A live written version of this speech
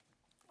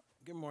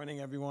Good morning,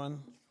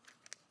 everyone.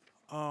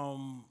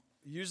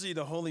 Usually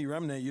the Holy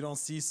Remnant, you don't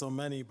see so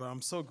many, but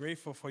I'm so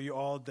grateful for you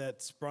all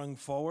that sprung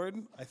forward.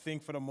 I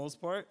think for the most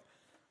part,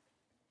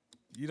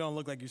 you don't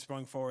look like you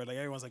sprung forward. Like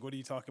everyone's like, what are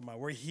you talking about?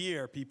 We're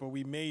here, people.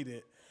 We made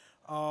it.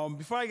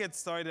 Before I get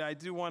started, I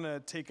do want to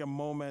take a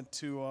moment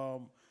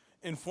to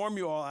inform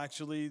you all,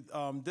 actually.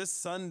 This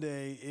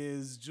Sunday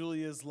is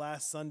Julia's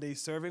last Sunday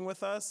serving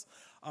with us.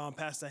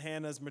 Pastor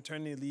Hannah's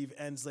maternity leave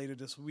ends later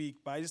this week,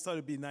 but I just thought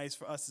it'd be nice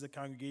for us as a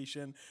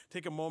congregation,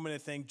 take a moment to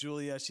thank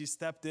Julia. She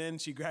stepped in,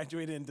 she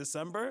graduated in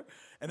December,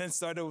 and then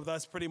started with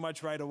us pretty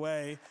much right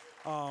away.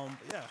 Yeah.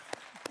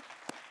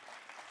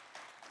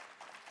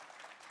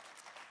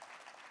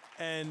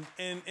 And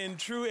in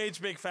true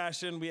HBIC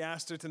fashion, we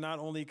asked her to not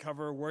only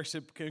cover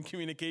worship and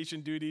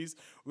communication duties,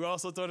 we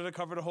also told her to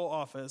cover the whole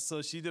office.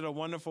 So she did a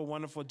wonderful,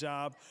 wonderful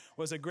job.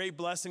 Was a great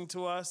blessing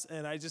to us,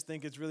 and I just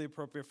think it's really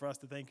appropriate for us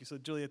to thank you. So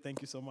Julia,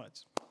 thank you so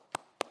much.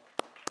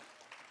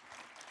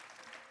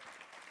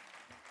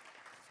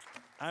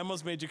 I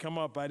almost made you come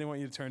up, but I didn't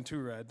want you to turn too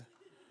red.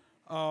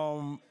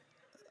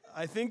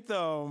 I think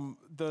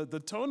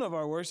the tone of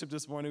our worship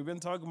this morning, we've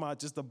been talking about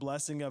just the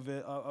blessing of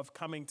it, of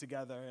coming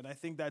together, and I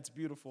think that's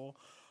beautiful.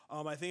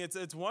 I think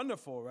it's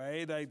wonderful,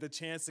 right? Like the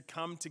chance to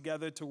come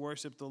together to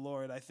worship the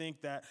Lord. I think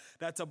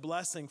that's a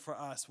blessing for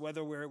us,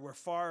 whether we're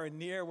far or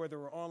near, whether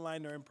we're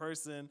online or in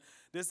person.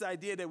 This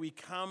idea that we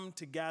come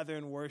together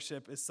and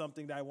worship is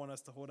something that I want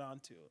us to hold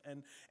on to.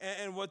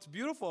 And what's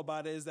beautiful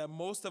about it is that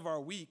most of our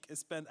week is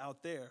spent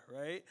out there,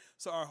 right?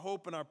 So our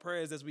hope and our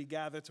prayers as we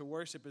gather to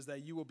worship is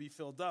that you will be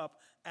filled up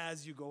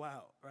as you go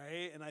out,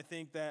 right? And I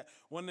think that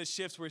one of the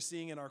shifts we're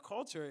seeing in our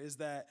culture is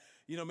that,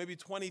 maybe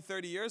 20,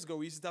 30 years ago,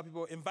 we used to tell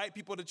people, invite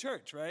people to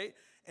church, right?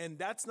 And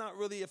that's not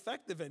really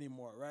effective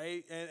anymore,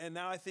 right? And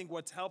now I think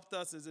what's helped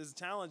us is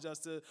challenged us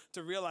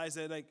to realize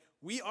that, like,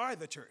 we are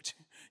the church,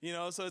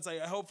 So it's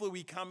like, hopefully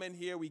we come in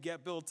here, we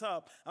get built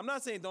up. I'm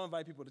not saying don't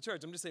invite people to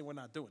church. I'm just saying we're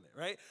not doing it,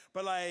 right?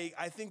 But, like,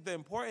 I think the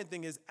important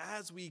thing is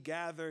as we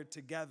gather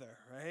together,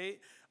 right?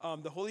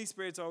 The Holy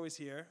Spirit's always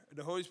here.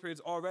 The Holy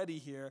Spirit's already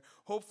here.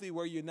 Hopefully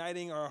we're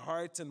uniting our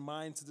hearts and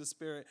minds to the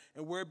Spirit,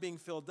 and we're being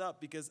filled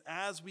up because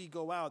as we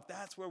go out,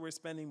 that's where we're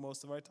spending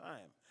most of our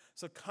time.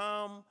 So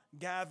come,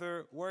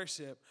 gather,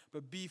 worship,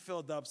 but be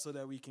filled up so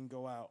that we can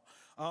go out.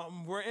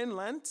 We're in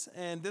Lent,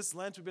 and this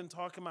Lent we've been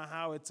talking about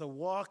how it's a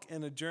walk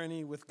and a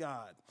journey with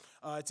God.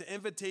 It's an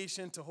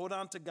invitation to hold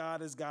on to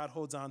God as God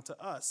holds on to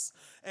us.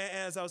 And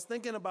as I was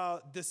thinking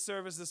about this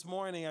service this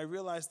morning, I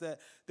realized that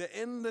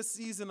in the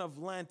season of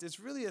Lent, it's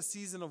really a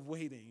season of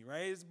waiting,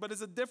 right? But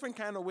it's a different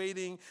kind of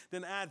waiting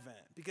than Advent,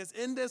 because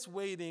in this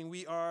waiting,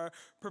 we are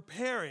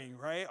preparing,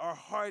 right, our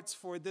hearts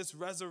for this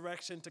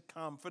resurrection to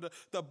come, for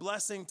the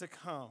blessing to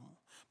come.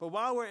 But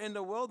while we're in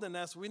the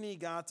wilderness, we need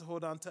God to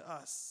hold on to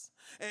us.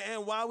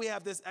 And while we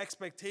have this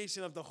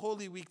expectation of the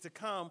Holy Week to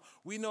come,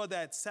 we know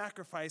that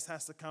sacrifice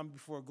has to come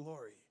before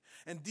glory.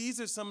 And these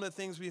are some of the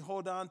things we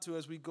hold on to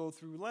as we go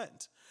through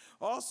Lent.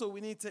 Also, we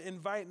need to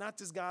invite not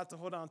just God to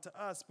hold on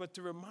to us, but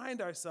to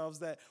remind ourselves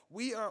that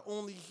we are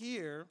only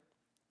here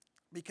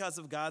because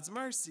of God's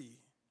mercy.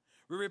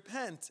 We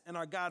repent and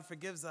our God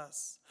forgives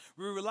us.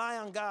 We rely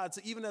on God.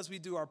 So even as we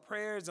do our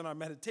prayers and our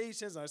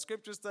meditations, our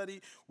scripture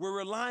study, we're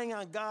relying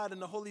on God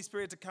and the Holy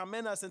Spirit to come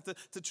in us and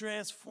to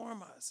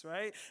transform us,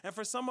 right? And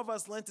for some of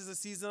us, Lent is a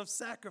season of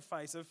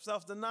sacrifice, of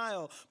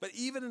self-denial. But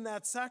even in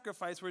that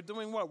sacrifice, we're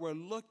doing what? We're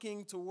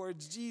looking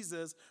towards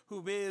Jesus,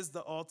 who is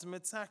the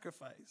ultimate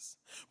sacrifice.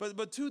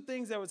 But two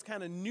things that was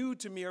kind of new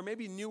to me, or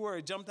maybe newer,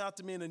 or jumped out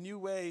to me in a new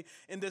way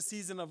in this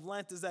season of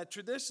Lent, is that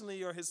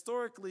traditionally or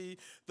historically,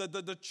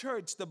 the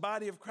church, the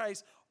body of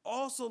Christ,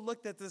 also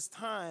looked at this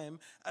time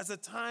as a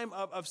time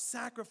of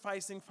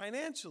sacrificing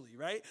financially,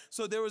 right?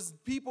 So there was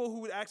people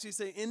who would actually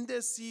say, in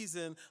this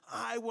season,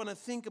 I want to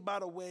think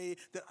about a way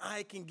that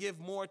I can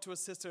give more to a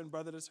sister and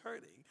brother that's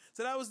hurting.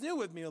 So that was new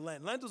with me in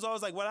Lent. Lent was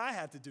always like what I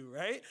had to do,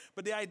 right?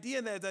 But the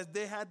idea that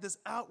they had this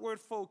outward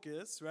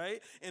focus,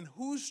 right? And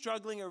who's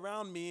struggling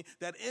around me,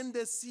 that in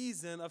this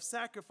season of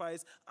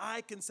sacrifice,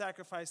 I can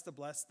sacrifice to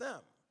bless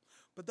them.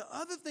 But the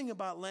other thing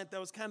about Lent that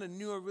was kind of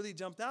new or really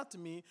jumped out to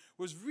me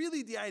was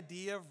really the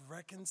idea of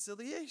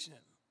reconciliation,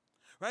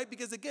 right?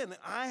 Because again,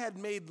 I had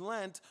made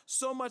Lent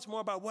so much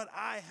more about what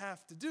I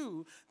have to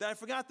do that I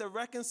forgot that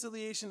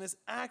reconciliation is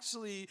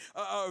actually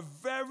a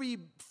very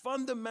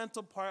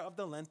fundamental part of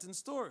the Lenten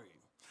story.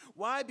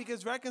 Why?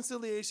 Because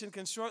reconciliation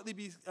can shortly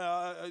be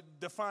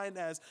defined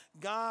as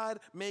God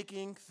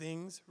making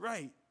things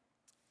right.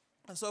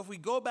 And so if we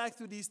go back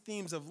through these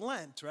themes of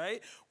Lent,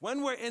 right,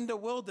 when we're in the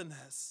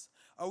wilderness,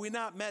 are we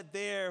not met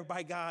there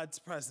by God's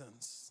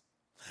presence?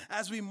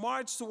 As we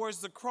march towards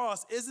the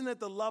cross, isn't it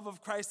the love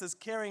of Christ that's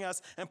carrying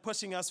us and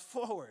pushing us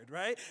forward,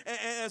 right? And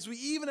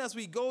as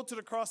we go to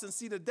the cross and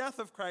see the death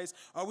of Christ,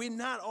 are we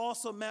not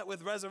also met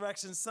with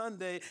Resurrection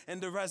Sunday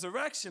and the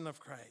resurrection of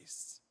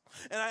Christ?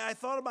 And I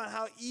thought about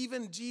how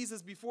even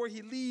Jesus, before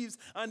he leaves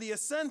on the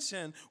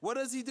ascension, what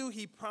does he do?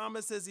 He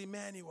promises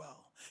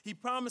Emmanuel. He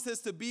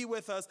promises to be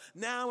with us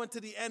now and to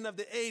the end of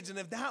the age. And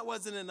if that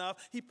wasn't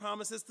enough, he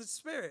promises the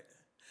Spirit.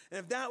 And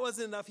if that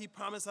wasn't enough, he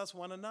promised us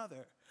one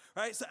another.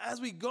 Right? So as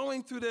we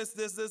going through this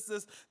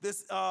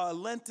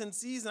Lenten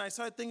season, I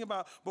started thinking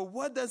about, but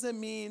what does it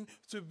mean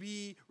to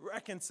be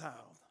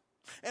reconciled?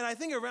 And I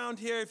think around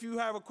here, if you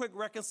have a quick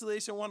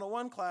reconciliation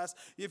 101 class,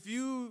 if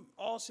you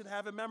all should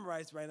have it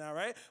memorized right now,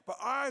 right? But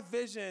our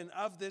vision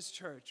of this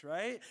church,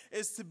 right,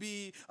 is to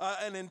be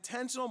an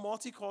intentional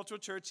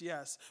multicultural church,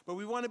 yes, but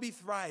we want to be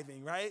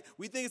thriving, right?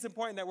 We think it's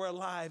important that we're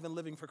alive and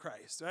living for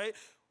Christ, right?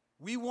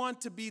 We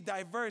want to be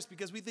diverse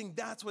because we think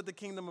that's what the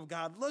kingdom of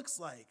God looks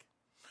like.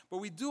 But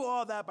we do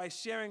all that by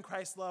sharing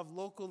Christ's love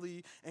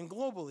locally and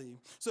globally.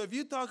 So if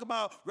you talk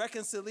about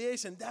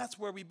reconciliation, that's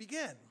where we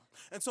begin.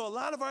 And so a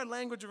lot of our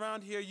language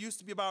around here used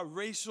to be about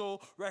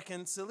racial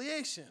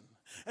reconciliation.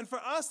 And for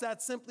us,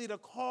 that's simply the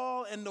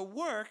call and the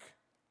work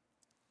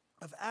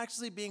of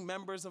actually being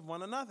members of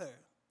one another.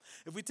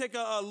 If we take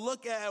a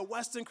look at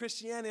Western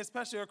Christianity,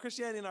 especially our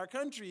Christianity in our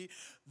country,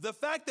 the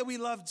fact that we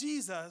love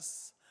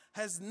Jesus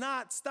has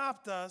not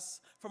stopped us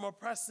from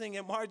oppressing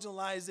and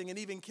marginalizing and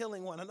even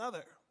killing one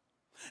another.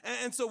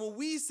 And so when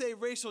we say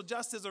racial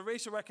justice or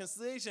racial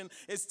reconciliation,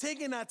 it's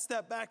taking that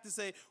step back to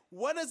say,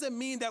 what does it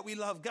mean that we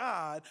love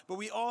God, but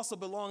we also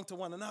belong to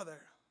one another?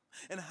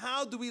 And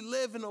how do we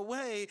live in a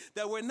way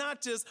that we're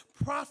not just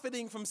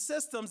profiting from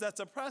systems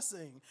that's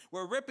oppressing,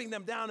 we're ripping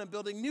them down and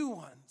building new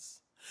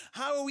ones?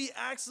 How are we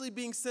actually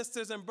being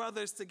sisters and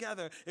brothers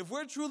together? If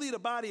we're truly the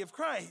body of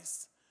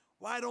Christ,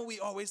 why don't we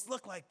always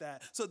look like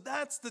that? So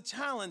that's the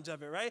challenge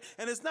of it, right?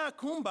 And it's not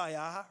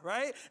kumbaya,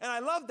 right? And I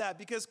love that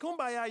because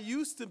kumbaya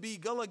used to be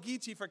Gullah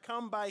Geechee for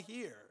come by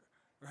here,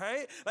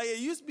 right? Like it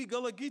used to be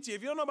Gullah Geechee.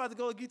 If you don't know about the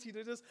Gullah Geechee,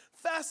 they're this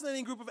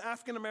fascinating group of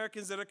African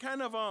Americans that are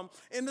kind of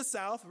in the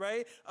South,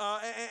 right?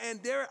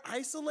 And they're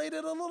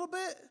isolated a little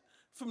bit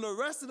from the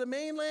rest of the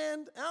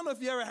mainland. I don't know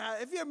if you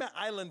ever met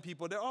island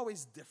people, they're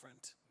always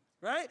different.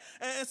 Right?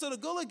 And so the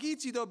Gullah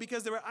Geechee, though,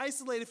 because they were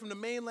isolated from the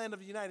mainland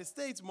of the United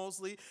States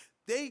mostly,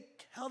 they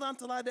held on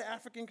to a lot of their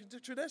African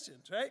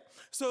traditions, right?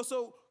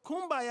 So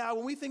kumbaya,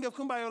 when we think of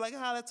kumbaya, we're like,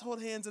 let's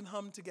hold hands and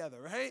hum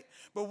together, right?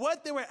 But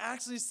what they were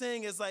actually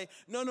saying is like,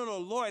 no,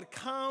 Lord,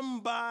 come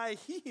by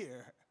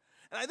here.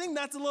 And I think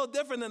that's a little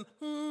different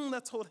than,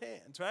 let's hold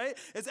hands, right?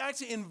 It's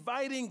actually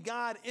inviting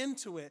God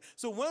into it.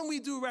 So when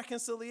we do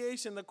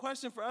reconciliation, the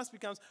question for us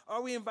becomes,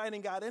 are we inviting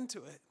God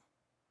into it?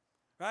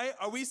 Right?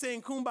 Are we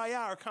saying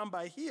kumbaya or come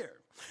by here?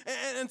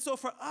 And so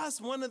for us,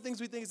 one of the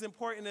things we think is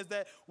important is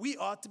that we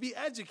ought to be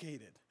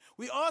educated.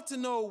 We ought to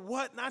know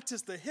what, not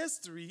just the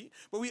history,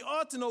 but we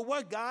ought to know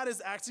what God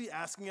is actually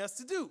asking us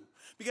to do.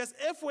 Because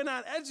if we're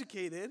not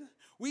educated,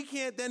 we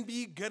can't then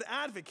be good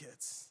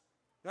advocates.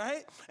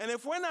 Right? And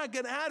if we're not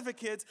good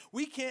advocates,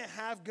 we can't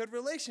have good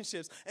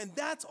relationships. And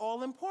that's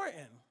all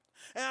important.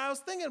 And I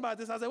was thinking about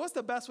this. I was like, what's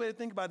the best way to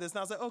think about this? And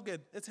I was like, oh,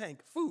 good. It's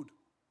Hank. Food.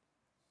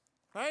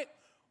 Right?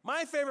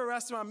 My favorite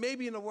restaurant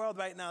maybe in the world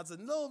right now is a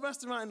little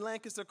restaurant in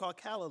Lancaster called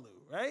Callaloo,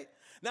 right?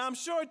 Now, I'm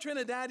sure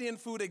Trinidadian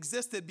food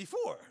existed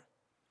before,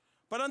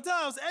 but until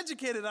I was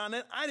educated on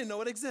it, I didn't know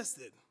it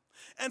existed.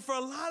 And for a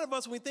lot of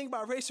us, when we think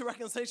about racial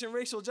reconciliation,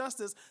 racial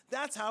justice,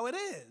 that's how it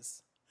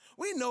is.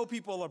 We know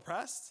people are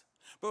oppressed,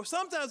 but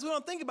sometimes we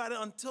don't think about it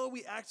until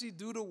we actually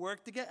do the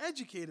work to get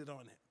educated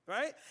on it,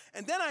 right?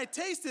 And then I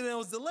tasted it and it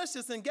was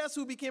delicious, and guess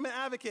who became an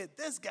advocate?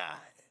 This guy.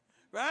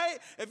 Right?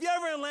 If you're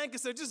ever in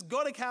Lancaster, just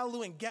go to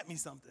Callaloo and get me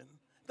something.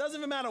 Doesn't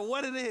even matter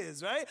what it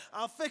is, right?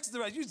 I'll fix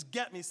the rest. You just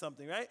get me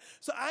something, right?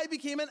 So I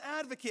became an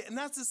advocate, and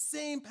that's the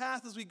same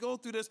path as we go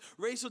through this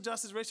racial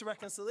justice, racial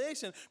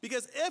reconciliation,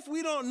 because if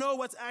we don't know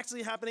what's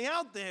actually happening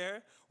out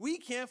there, we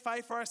can't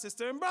fight for our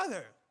sister and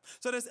brother.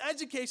 So there's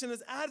education,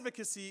 there's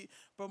advocacy,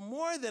 but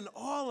more than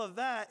all of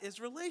that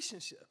is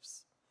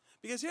relationships.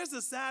 Because here's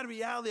the sad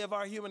reality of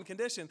our human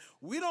condition.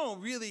 We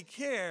don't really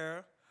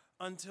care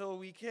until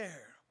we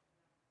care.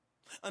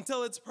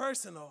 Until it's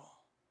personal,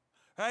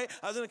 right?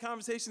 I was in a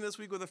conversation this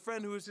week with a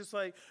friend who was just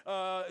like,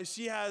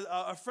 she has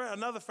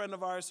another friend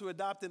of ours who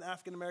adopted an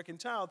African-American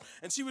child,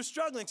 and she was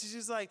struggling.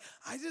 She's like,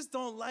 I just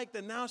don't like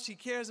that now she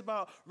cares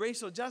about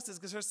racial justice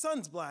because her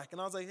son's black.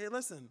 And I was like, hey,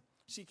 listen,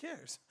 she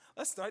cares.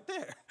 Let's start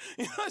there.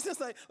 It's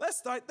just like, let's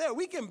start there.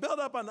 We can build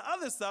up on the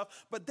other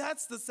stuff, but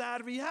that's the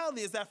sad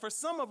reality is that for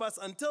some of us,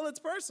 until it's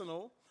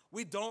personal,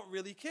 we don't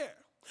really care.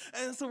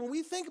 And so when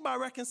we think about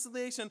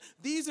reconciliation,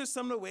 these are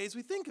some of the ways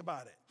we think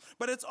about it.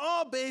 But it's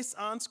all based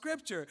on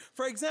Scripture.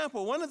 For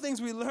example, one of the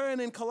things we learn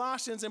in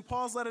Colossians in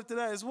Paul's letter to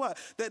that is what?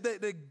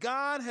 That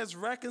God has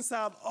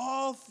reconciled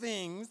all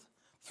things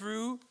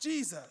through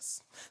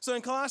Jesus. So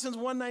in Colossians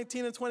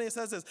 1:19 and 20, it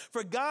says this,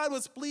 for God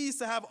was pleased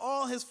to have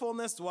all his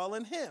fullness dwell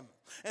in him,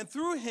 and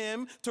through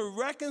him to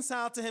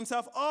reconcile to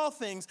himself all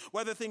things,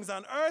 whether things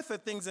on earth or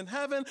things in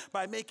heaven,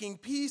 by making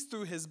peace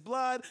through his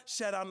blood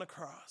shed on the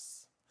cross.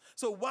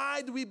 So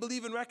why do we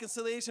believe in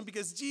reconciliation?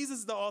 Because Jesus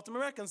is the ultimate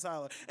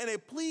reconciler. And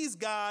it pleased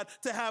God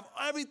to have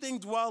everything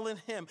dwell in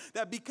him.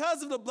 That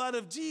because of the blood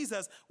of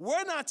Jesus,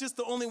 we're not just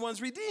the only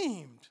ones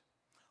redeemed.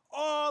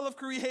 All of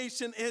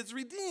creation is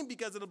redeemed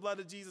because of the blood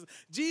of Jesus.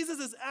 Jesus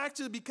is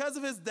actually, because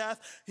of his death,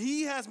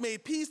 he has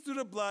made peace through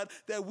the blood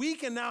that we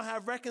can now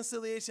have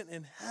reconciliation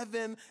in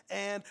heaven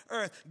and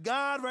earth.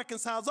 God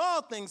reconciles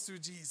all things through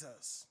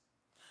Jesus.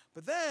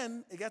 But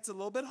then it gets a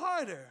little bit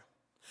harder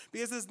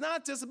because it's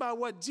not just about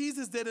what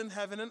Jesus did in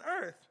heaven and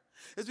earth.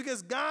 It's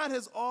because God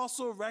has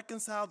also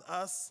reconciled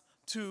us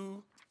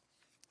to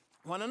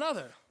one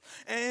another.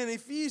 And in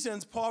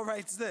Ephesians, Paul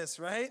writes this,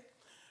 right?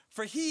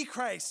 For he,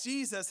 Christ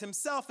Jesus,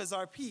 himself is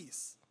our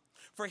peace.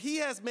 For he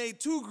has made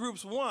two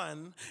groups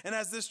one and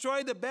has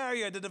destroyed the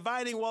barrier, the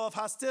dividing wall of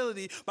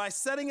hostility, by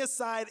setting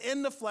aside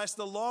in the flesh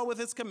the law with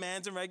its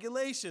commands and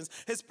regulations.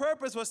 His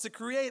purpose was to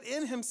create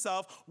in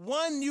himself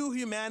one new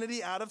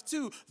humanity out of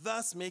two,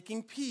 thus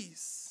making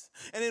peace.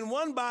 And in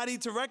one body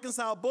to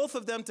reconcile both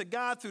of them to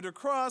God through the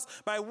cross,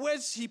 by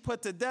which he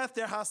put to death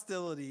their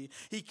hostility.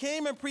 He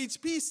came and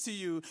preached peace to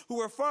you who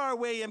were far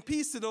away and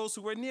peace to those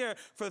who were near.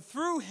 For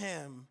through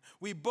him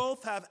we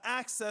both have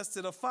access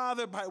to the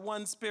Father by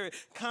one Spirit.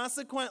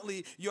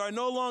 Consequently, you are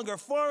no longer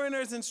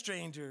foreigners and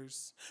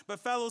strangers, but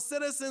fellow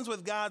citizens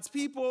with God's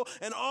people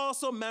and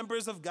also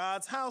members of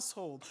God's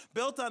household,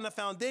 built on the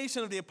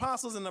foundation of the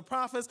apostles and the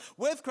prophets,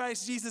 with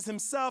Christ Jesus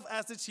himself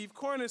as the chief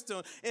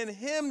cornerstone. In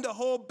him the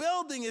whole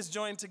building is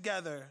joined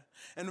together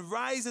and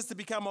rises to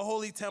become a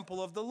holy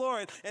temple of the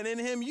Lord. And in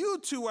him you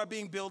two are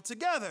being built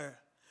together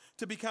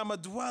to become a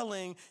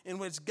dwelling in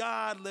which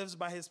God lives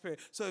by his Spirit.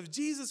 So if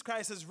Jesus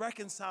Christ has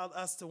reconciled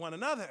us to one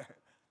another,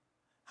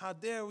 how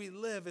dare we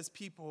live as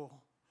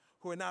people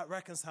who are not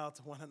reconciled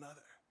to one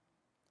another?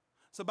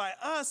 So by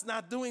us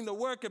not doing the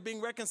work of being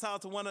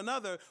reconciled to one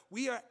another,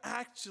 we are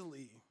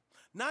actually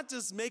not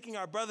just making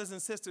our brothers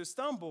and sisters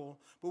stumble,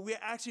 but we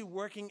are actually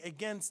working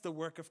against the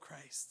work of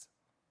Christ.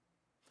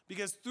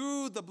 Because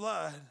through the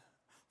blood,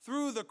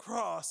 through the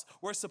cross,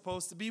 we're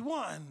supposed to be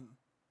one.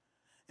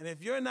 And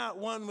if you're not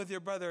one with your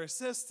brother or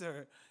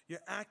sister, you're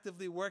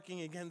actively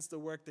working against the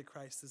work that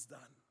Christ has done.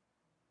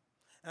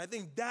 And I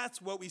think that's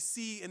what we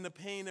see in the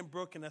pain and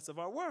brokenness of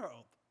our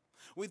world.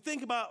 When we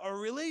think about our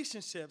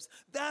relationships,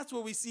 that's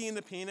what we see in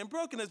the pain and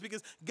brokenness,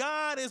 because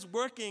God is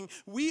working.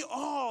 We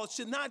all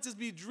should not just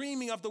be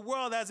dreaming of the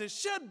world as it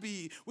should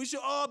be. We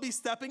should all be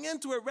stepping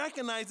into it,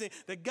 recognizing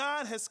that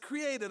God has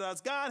created us,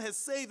 God has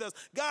saved us,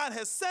 God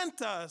has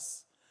sent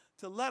us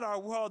to let our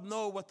world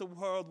know what the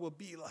world will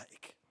be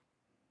like.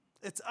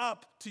 It's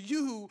up to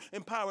you,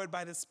 empowered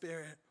by the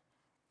Spirit.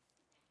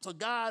 So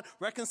God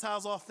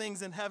reconciles all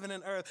things in heaven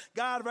and earth.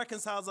 God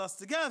reconciles us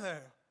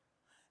together.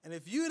 And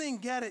if you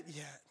didn't get it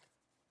yet,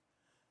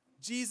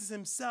 Jesus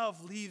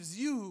himself leaves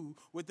you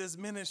with this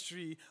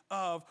ministry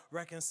of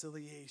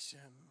reconciliation.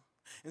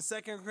 In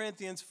 2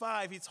 Corinthians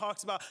 5, he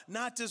talks about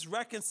not just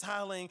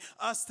reconciling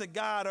us to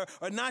God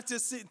or not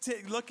just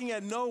looking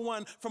at no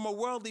one from a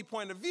worldly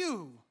point of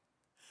view,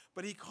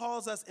 but he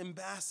calls us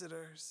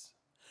ambassadors,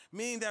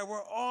 meaning that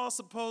we're all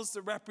supposed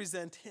to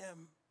represent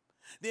him.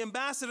 The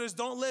ambassadors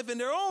don't live in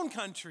their own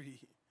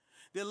country.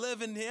 They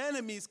live in the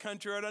enemy's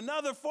country or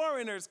another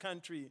foreigner's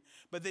country,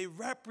 but they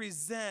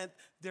represent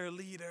their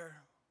leader.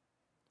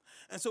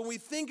 And so when we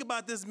think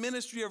about this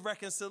ministry of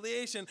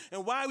reconciliation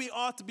and why we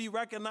ought to be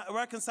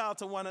reconciled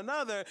to one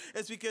another,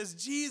 it's because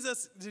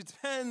Jesus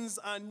depends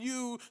on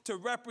you to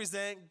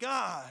represent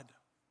God.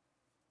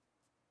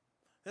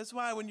 That's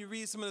why when you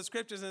read some of the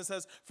scriptures and it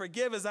says,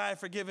 forgive as I have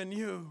forgiven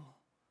you.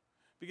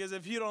 Because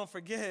if you don't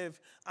forgive,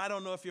 I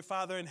don't know if your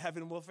Father in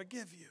heaven will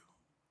forgive you.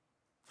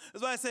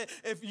 That's why I say,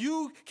 if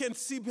you can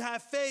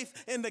have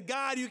faith in the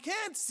God you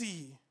can't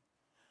see,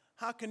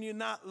 how can you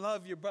not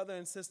love your brother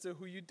and sister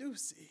who you do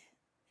see?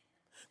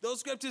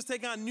 Those scriptures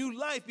take on new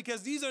life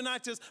because these are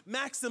not just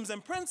maxims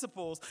and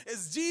principles.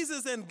 It's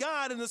Jesus and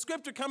God in the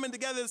scripture coming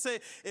together to say,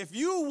 if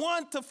you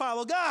want to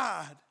follow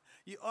God,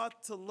 you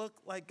ought to look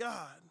like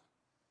God.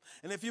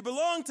 And if you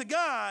belong to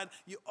God,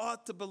 you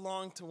ought to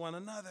belong to one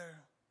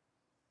another.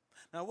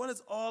 Now, what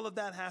does all of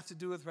that have to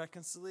do with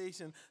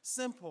reconciliation?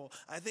 Simple.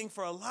 I think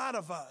for a lot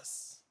of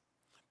us,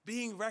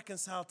 being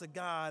reconciled to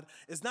God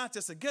is not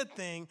just a good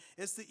thing,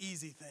 it's the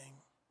easy thing.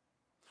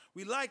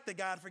 We like that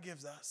God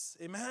forgives us.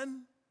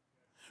 Amen?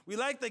 We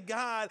like that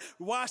God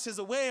washes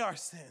away our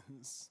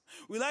sins.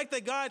 We like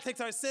that God takes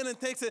our sin and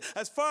takes it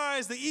as far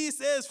as the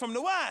east is from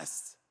the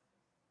west.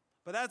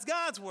 But that's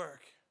God's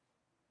work.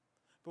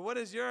 But what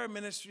is your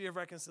ministry of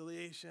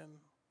reconciliation?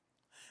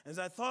 As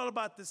I thought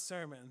about this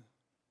sermon,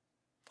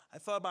 I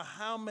thought about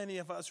how many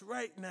of us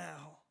right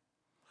now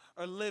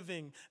are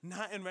living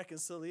not in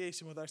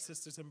reconciliation with our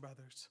sisters and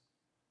brothers.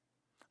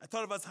 I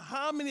thought about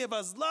how many of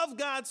us love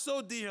God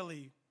so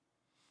dearly,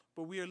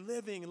 but we are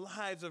living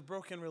lives of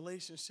broken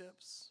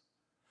relationships.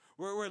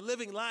 We're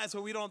living lives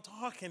where we don't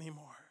talk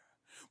anymore,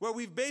 where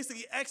we've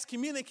basically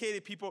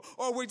excommunicated people,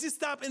 or we just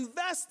stopped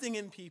investing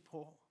in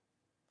people.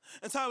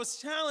 And so I was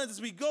challenged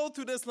as we go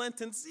through this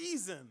Lenten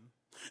season.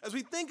 As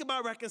we think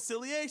about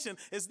reconciliation,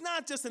 it's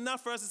not just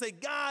enough for us to say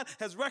God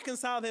has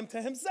reconciled him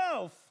to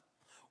himself.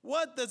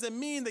 What does it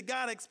mean that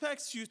God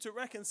expects you to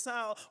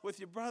reconcile with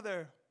your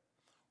brother,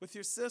 with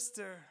your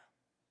sister,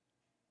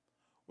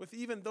 with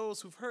even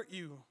those who've hurt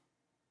you?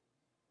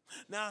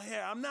 Now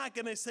here, I'm not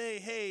going to say,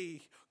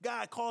 hey,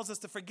 God calls us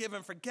to forgive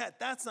and forget.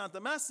 That's not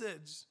the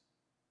message.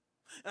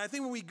 And I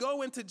think when we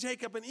go into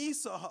Jacob and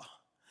Esau,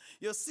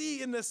 you'll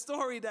see in the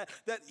story that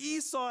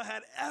Esau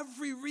had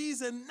every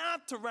reason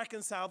not to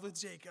reconcile with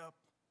Jacob.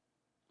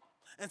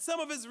 And some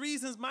of his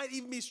reasons might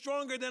even be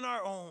stronger than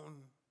our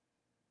own.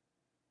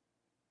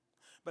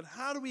 But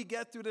how do we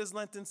get through this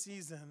Lenten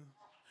season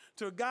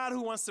to a God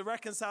who wants to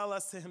reconcile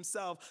us to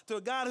himself, to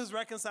a God who's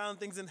reconciling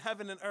things in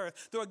heaven and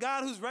earth, to a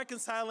God who's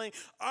reconciling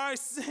our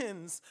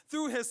sins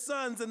through his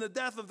sons and the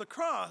death of the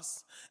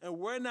cross, and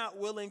we're not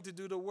willing to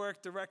do the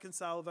work to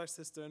reconcile with our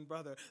sister and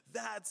brother?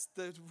 That's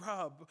the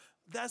rub.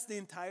 That's the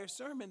entire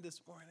sermon this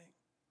morning.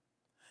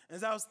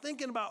 As I was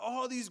thinking about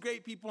all these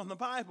great people in the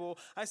Bible,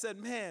 I said,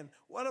 man,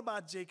 what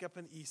about Jacob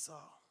and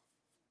Esau?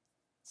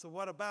 So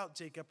what about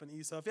Jacob and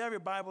Esau? If you have your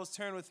Bibles,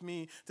 turn with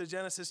me to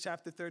Genesis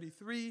chapter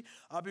 33.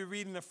 I'll be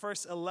reading the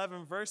first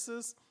 11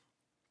 verses.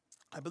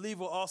 I believe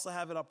we'll also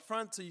have it up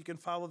front so you can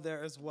follow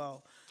there as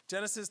well.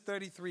 Genesis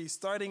 33,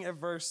 starting at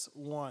verse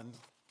 1.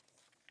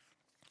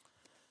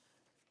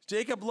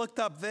 Jacob looked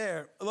up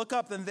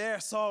and there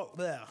saw,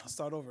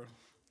 start over.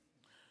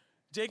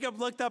 Jacob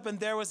looked up and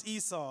there was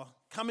Esau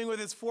coming with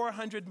his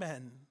 400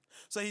 men.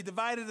 So he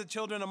divided the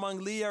children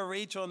among Leah,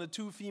 Rachel, and the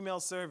 2 female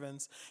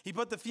servants. He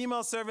put the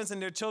female servants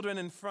and their children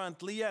in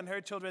front, Leah and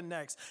her children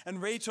next,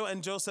 and Rachel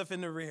and Joseph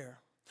in the rear.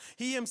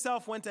 He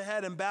himself went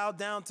ahead and bowed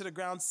down to the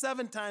ground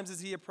 7 times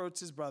as he approached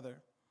his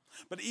brother.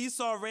 But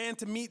Esau ran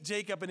to meet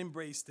Jacob and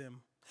embraced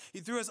him. He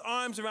threw his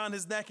arms around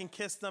his neck and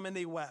kissed them, and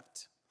they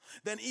wept.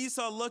 Then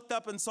Esau looked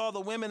up and saw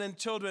the women and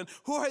children.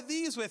 Who are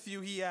these with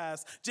you, he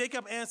asked.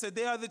 Jacob answered,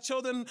 they are the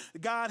children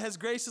God has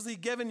graciously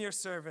given your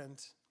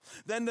servant.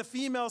 Then the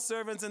female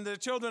servants and their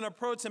children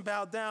approached and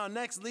bowed down.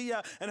 Next,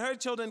 Leah and her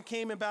children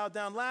came and bowed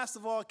down. Last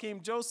of all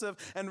came Joseph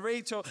and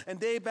Rachel, and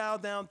they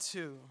bowed down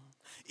too.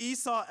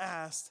 Esau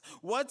asked,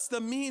 what's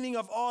the meaning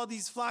of all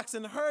these flocks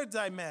and herds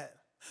I met?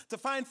 To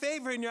find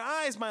favor in your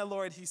eyes, my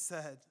lord, he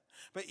said.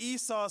 But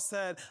Esau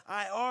said,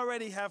 I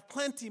already have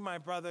plenty, my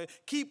brother.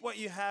 Keep what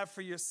you have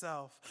for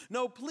yourself.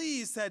 No,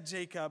 please, said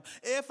Jacob.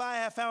 If I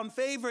have found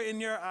favor in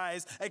your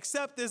eyes,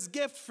 accept this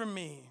gift from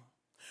me.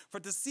 For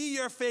to see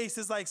your face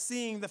is like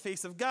seeing the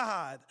face of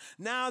God,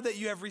 now that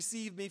you have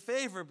received me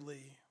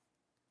favorably.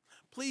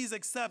 Please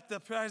accept the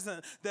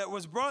present that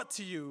was brought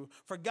to you,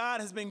 for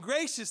God has been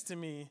gracious to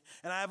me,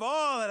 and I have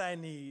all that I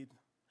need.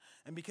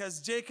 And because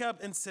Jacob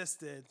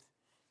insisted,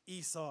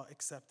 Esau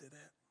accepted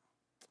it.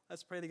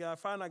 Let's pray to God.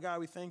 Father, God,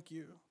 we thank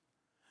you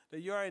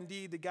that you are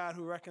indeed the God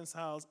who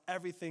reconciles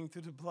everything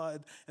through the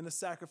blood and the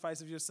sacrifice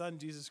of your Son,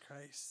 Jesus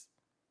Christ.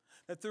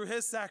 That through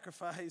his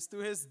sacrifice,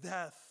 through his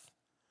death,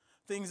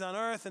 things on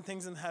earth and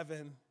things in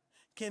heaven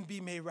can be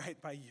made right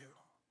by you.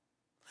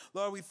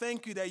 Lord, we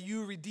thank you that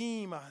you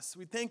redeem us.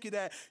 We thank you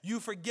that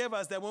you forgive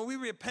us, that when we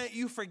repent,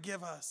 you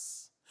forgive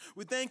us.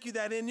 We thank you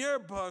that in your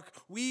book,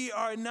 we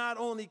are not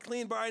only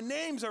clean, but our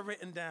names are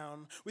written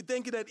down. We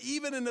thank you that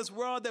even in this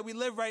world that we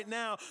live right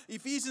now,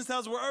 Ephesians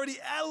tells us we're already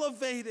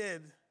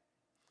elevated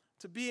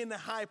to be in the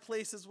high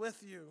places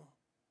with you.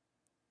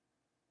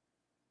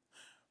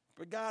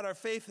 But God, our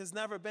faith has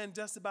never been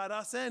just about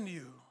us and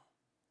you.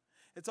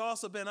 It's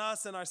also been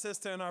us and our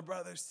sister and our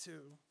brothers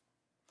too.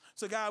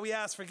 So God, we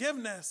ask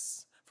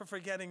forgiveness for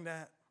forgetting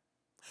that.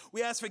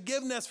 We ask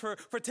forgiveness for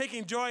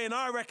taking joy in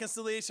our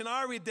reconciliation,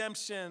 our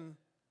redemption,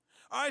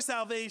 our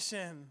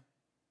salvation,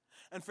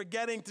 and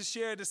forgetting to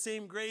share the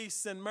same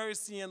grace and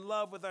mercy and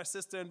love with our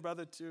sister and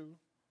brother too.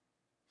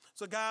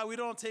 So God, we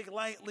don't take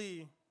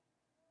lightly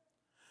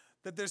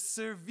that there's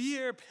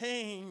severe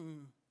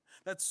pain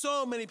that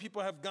so many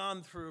people have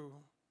gone through.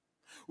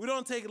 We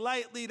don't take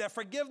lightly that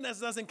forgiveness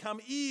doesn't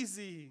come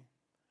easy.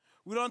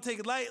 We don't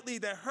take lightly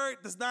that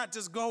hurt does not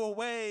just go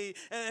away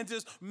and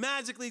just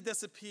magically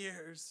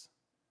disappears.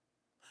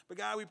 But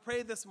God, we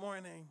pray this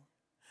morning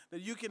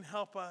that you can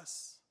help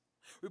us.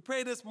 We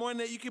pray this morning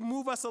that you can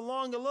move us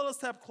along a little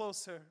step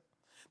closer,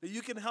 that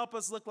you can help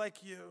us look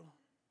like you,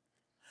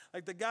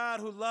 like the God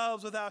who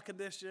loves without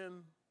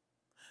condition,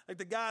 like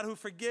the God who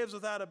forgives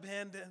without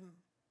abandon,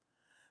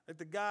 like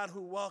the God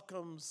who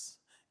welcomes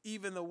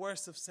even the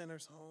worst of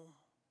sinners home.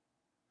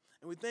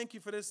 And we thank you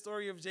for this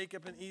story of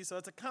Jacob and Esau.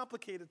 It's a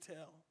complicated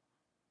tale.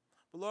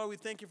 But Lord, we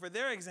thank you for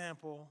their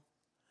example,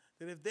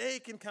 that if they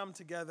can come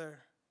together,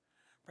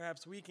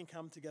 perhaps we can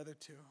come together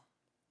too.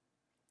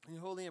 In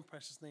your holy and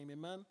precious name,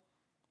 amen.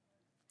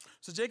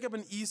 So Jacob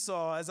and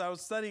Esau, as I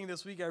was studying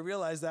this week, I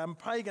realized that I'm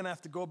probably going to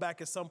have to go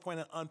back at some point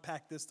and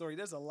unpack this story.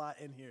 There's a lot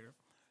in here.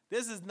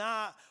 This is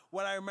not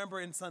what I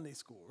remember in Sunday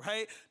school,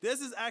 right?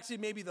 This is actually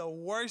maybe the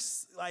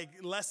worst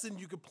lesson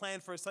you could plan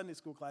for a Sunday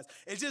school class.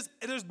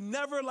 There's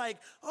never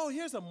oh,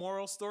 here's a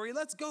moral story.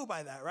 Let's go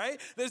by that, right?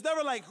 There's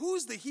never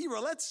who's the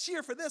hero? Let's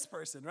cheer for this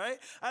person, right?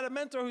 I had a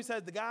mentor who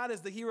said, God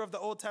is the hero of the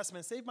Old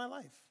Testament. Saved my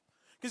life.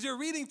 Because you're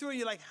reading through and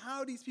you're like, how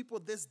are these people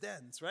this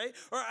dense, right?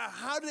 Or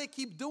how do they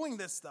keep doing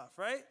this stuff,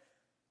 right?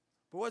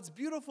 But what's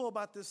beautiful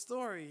about this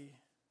story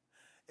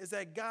is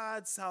that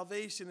God's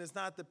salvation is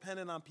not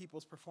dependent on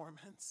people's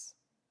performance.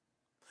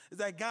 is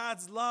that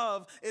God's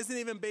love isn't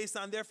even based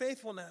on their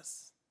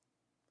faithfulness.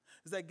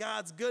 Is that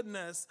God's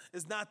goodness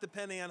is not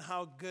depending on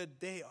how good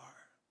they are.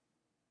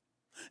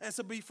 And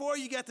so before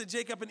you get to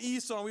Jacob and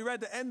Esau, and we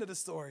read the end of the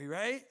story,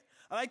 right?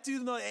 I like you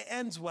to know it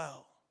ends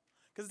well,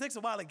 because it takes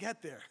a while to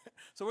get there.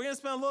 So we're going to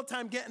spend a little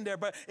time getting there,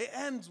 but it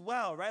ends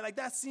well, right? Like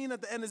that scene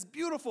at the end is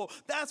beautiful.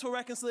 That's what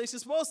reconciliation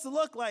is supposed to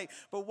look like.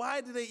 But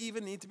why do they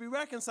even need to be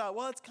reconciled?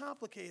 Well, it's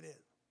complicated.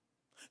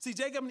 See,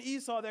 Jacob and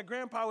Esau, their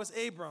grandpa was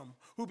Abram,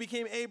 who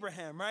became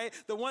Abraham, right?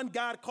 The one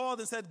God called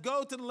and said,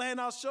 go to the land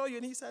I'll show you.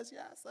 And he says,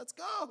 yes, let's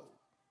go.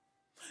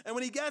 And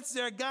when he gets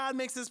there, God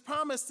makes this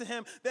promise to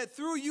him that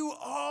through you,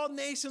 all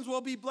nations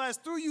will be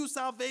blessed. Through you,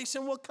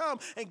 salvation will come.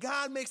 And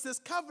God makes this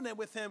covenant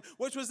with him,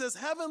 which was this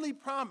heavenly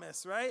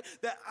promise, right?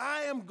 That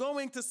I am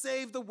going to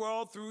save the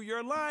world through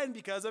your line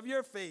because of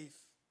your faith.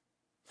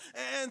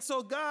 And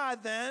so God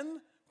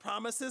then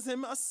promises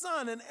him a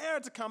son, an heir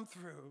to come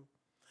through.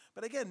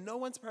 But again, no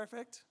one's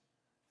perfect,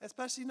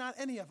 especially not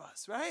any of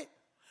us, right?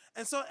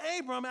 And so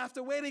Abram,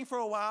 after waiting for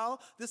a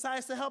while,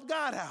 decides to help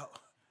God out.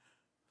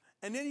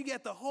 And then you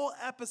get the whole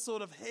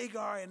episode of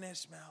Hagar and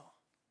Ishmael.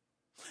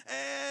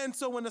 And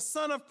so when the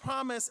son of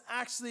promise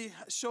actually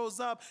shows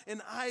up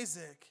in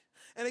Isaac,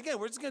 and again,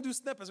 we're just going to do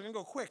snippets. We're going to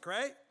go quick,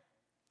 right?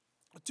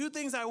 Two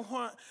things I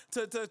want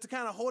to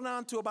kind of hold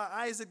on to about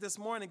Isaac this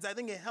morning, because I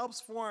think it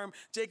helps form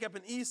Jacob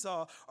and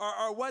Esau,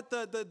 are what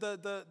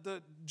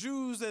the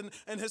Jews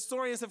and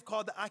historians have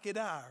called the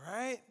Akedah,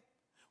 right?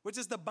 Which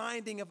is the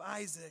binding of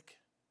Isaac.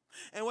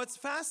 And what's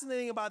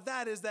fascinating about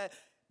that is that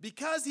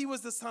because he was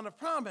the son of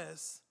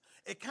promise,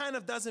 it kind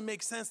of doesn't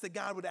make sense that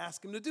God would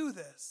ask him to do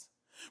this.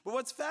 But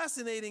what's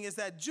fascinating is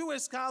that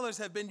Jewish scholars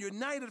have been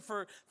united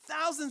for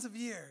thousands of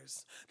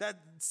years, that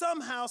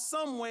somehow,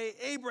 some way,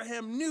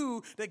 Abraham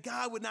knew that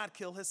God would not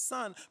kill his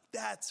son.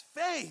 That's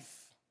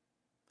faith.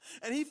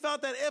 And he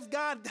felt that if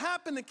God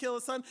happened to kill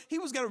his son, he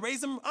was going to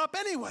raise him up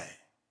anyway.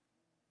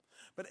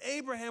 But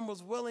Abraham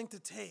was willing to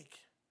take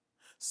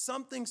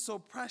something so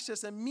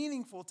precious and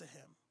meaningful to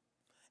him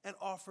and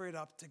offer it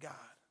up to God.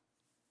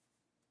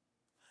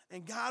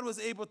 And God was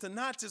able to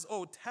not just,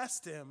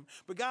 test him,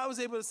 but God was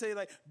able to say,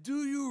 like,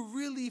 do you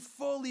really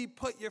fully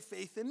put your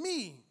faith in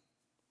me?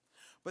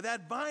 But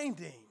that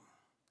binding,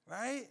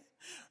 right?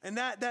 And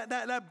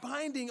that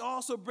binding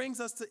also brings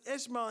us to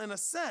Ishmael in a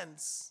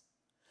sense,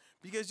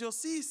 because you'll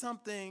see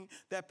something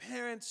that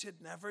parents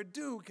should never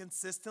do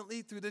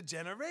consistently through the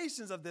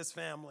generations of this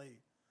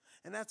family,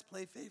 and that's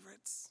play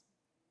favorites.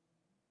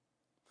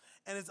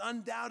 And it's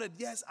undoubted,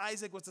 yes,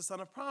 Isaac was the son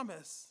of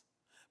promise,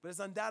 but it's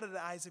undoubted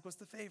that Isaac was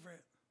the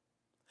favorite.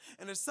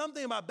 And there's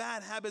something about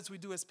bad habits we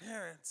do as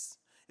parents.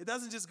 It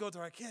doesn't just go to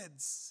our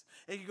kids.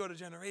 It can go to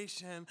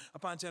generation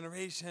upon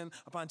generation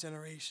upon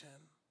generation.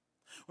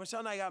 When Sean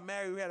and I got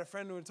married, we had a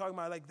friend who was talking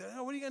about, like,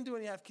 what are you going to do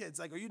when you have kids?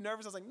 Like, are you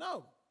nervous? I was like,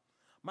 no.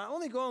 My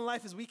only goal in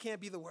life is we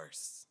can't be the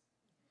worst.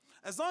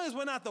 As long as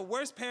we're not the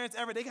worst parents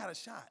ever, they got a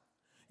shot.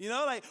 You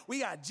know, like,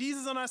 we got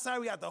Jesus on our side.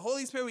 We got the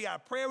Holy Spirit. We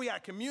got prayer. We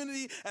got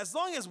community. As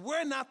long as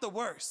we're not the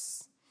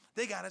worst,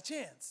 they got a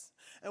chance.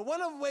 And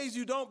one of the ways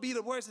you don't be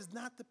the worst is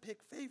not to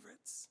pick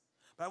favorites.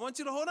 But I want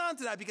you to hold on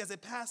to that because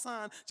it passed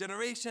on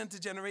generation to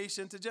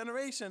generation to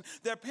generation.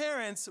 Their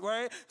parents,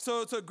 right?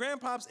 So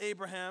grandpa's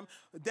Abraham,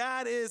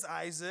 dad is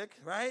Isaac,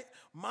 right?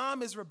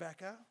 Mom is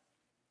Rebecca.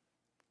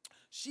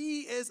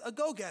 She is a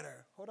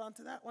go-getter. Hold on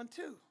to that one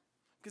too,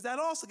 because that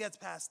also gets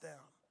passed down.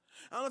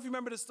 I don't know if you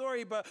remember the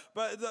story, but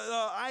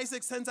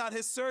Isaac sends out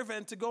his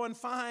servant to go and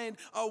find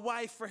a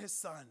wife for his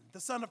son, the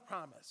son of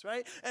promise,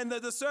 right? And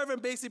the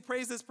servant basically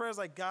prays this prayer,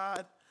 like,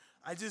 God,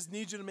 I just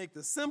need you to make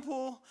this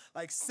simple.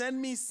 Like,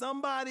 send me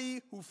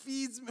somebody who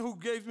feeds me, who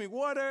gives me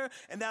water,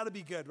 and that'll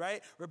be good,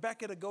 right?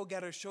 Rebecca, the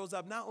go-getter, shows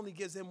up, not only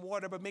gives him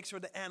water, but makes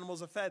sure the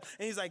animals are fed.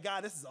 And he's like,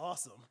 God, this is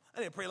awesome. I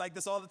didn't pray like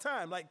this all the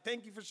time. Like,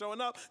 thank you for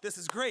showing up. This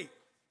is great.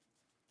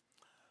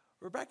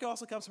 Rebecca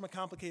also comes from a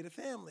complicated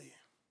family.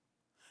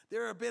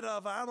 They're a bit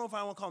of, I don't know if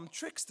I want to call them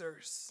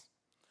tricksters.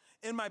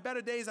 In my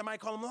better days, I might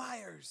call them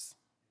liars.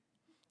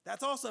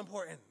 That's also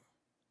important.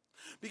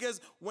 Because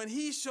when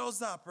he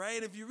shows up,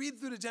 right, if you read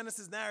through the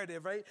Genesis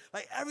narrative, right,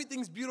 like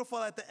everything's beautiful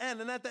at the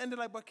end. And at the end, they're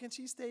like, but can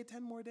she stay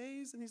 10 more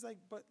days? And he's like,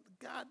 but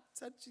God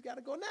said she's got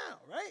to go now,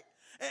 right?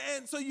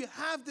 And so you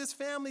have this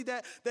family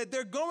that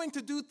they're going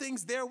to do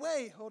things their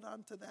way. Hold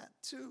on to that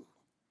too.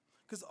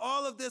 Because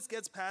all of this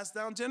gets passed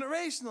down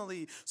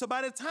generationally. So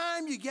by the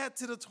time you get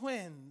to the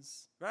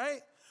twins,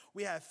 right,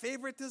 we have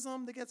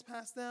favoritism that gets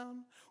passed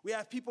down. We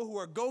have people who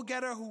are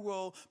go-getter who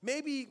will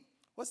maybe,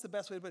 what's the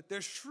best way to put it?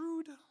 They're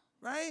shrewd,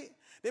 right?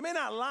 They may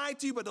not lie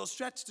to you, but they'll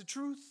stretch the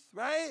truth,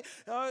 right?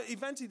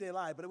 Eventually they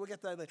lie, but we'll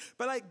get to that later.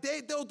 But like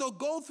they'll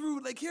go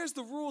through, like, here's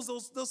the rules.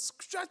 They'll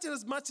stretch it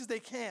as much as they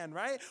can,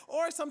 right?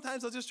 Or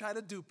sometimes they'll just try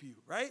to dupe you,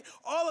 right?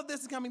 All of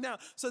this is coming down.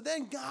 So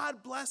then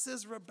God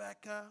blesses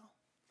Rebecca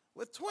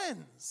with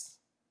twins.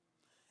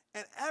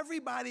 And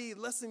everybody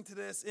listening to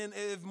this, and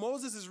if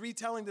Moses is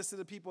retelling this to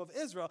the people of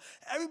Israel,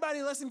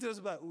 everybody listening to this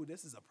is like, ooh,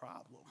 this is a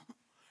problem,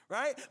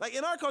 right? Like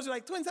in our culture,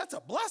 like twins, that's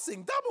a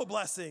blessing, double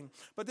blessing.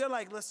 But they're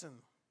like, listen,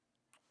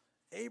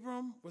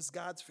 Abram was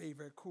God's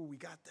favorite. Cool, we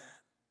got that.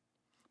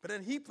 But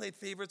then he played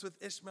favorites with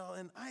Ishmael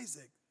and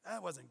Isaac.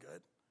 That wasn't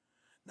good.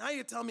 Now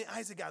you're telling me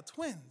Isaac got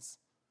twins.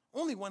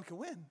 Only one can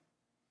win.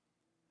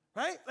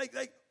 Right?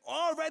 Like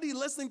already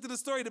listening to the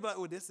story, to be like,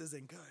 oh, this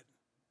isn't good.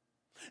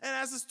 And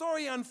as the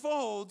story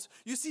unfolds,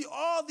 you see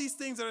all these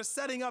things that are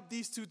setting up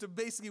these two to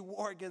basically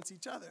war against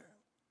each other.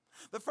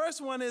 The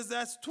first one is,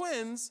 as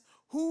twins,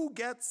 who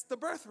gets the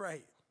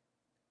birthright?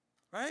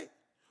 Right?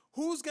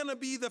 Who's going to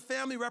be the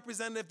family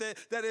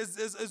representative that is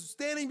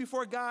standing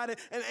before God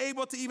and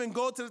able to even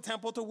go to the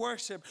temple to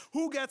worship?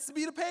 Who gets to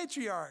be the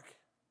patriarch?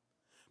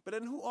 But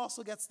then who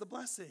also gets the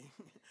blessing?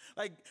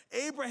 Like,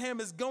 Abraham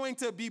is going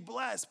to be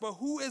blessed, but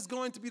who is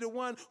going to be the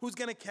one who's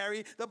going to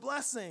carry the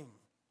blessing?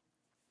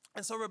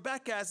 And so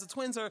Rebecca, as the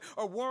twins are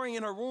warring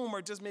in her room,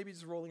 or just maybe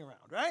just rolling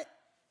around, right?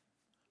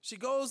 She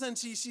goes and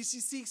she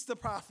seeks the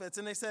prophets,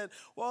 and they said,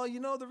 well, you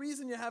know, the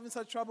reason you're having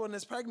such trouble in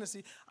this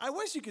pregnancy, I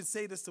wish you could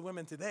say this to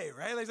women today,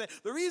 right? Like,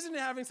 the reason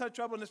you're having such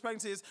trouble in this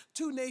pregnancy is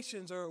 2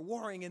 nations are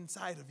warring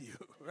inside of you,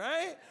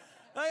 right?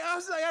 Like,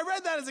 I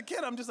read that as a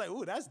kid. I'm just like,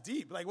 ooh, that's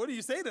deep. Like, what do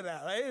you say to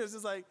that, right? It's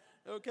just like,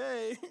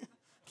 okay,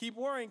 keep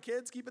warring,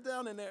 kids. Keep it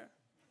down in there.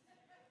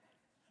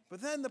 But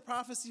then the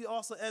prophecy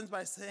also ends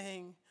by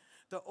saying,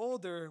 the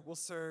older will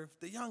serve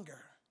the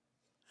younger.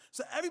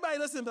 So everybody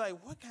listening be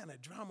like, what kind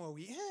of drama are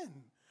we in?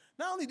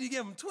 Not only do you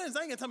give them twins,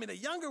 now you're going to tell me the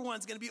younger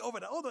one's going to be over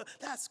the older.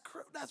 That's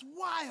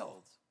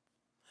wild.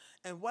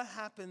 And what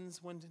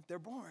happens when they're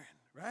born,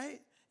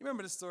 right? You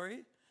remember the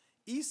story?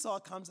 Esau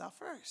comes out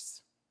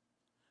first.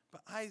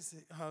 But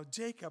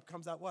Jacob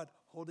comes out what?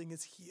 Holding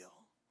his heel.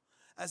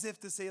 As if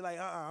to say, like,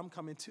 I'm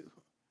coming too.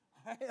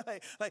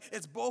 Right? Like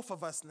it's both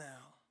of us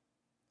now.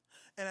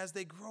 And as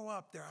they grow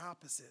up, they're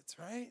opposites,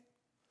 right?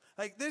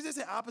 Like, there's just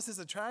opposites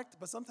attract,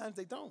 but sometimes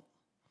they don't.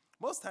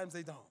 Most times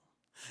they don't.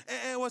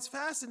 And what's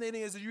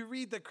fascinating is that you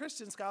read the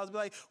Christian scholars be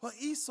like, well,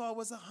 Esau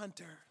was a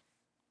hunter.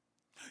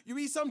 You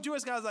read some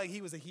Jewish scholars like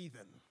he was a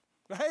heathen,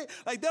 right?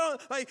 Like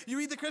you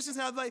read the Christian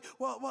scholars like,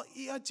 well,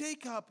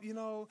 Jacob, you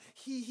know,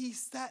 he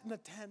sat in the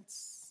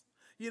tents.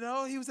 You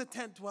know, he was a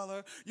tent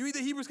dweller. You read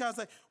the Hebrew scholars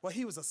like, well,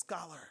 he was a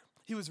scholar.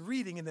 He was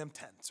reading in them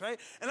tents, right?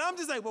 And I'm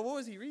just like, well, what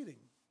was he reading?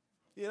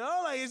 You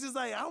know, like, it's just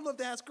like, I don't know if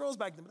they had scrolls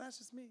back then, but that's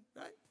just me,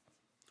 right?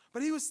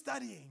 But he was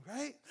studying,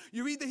 right?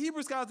 You read the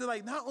Hebrew scholars, they're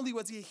like, not only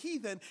was he a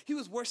heathen, he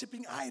was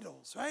worshiping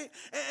idols, right?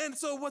 And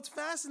so what's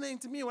fascinating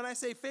to me when I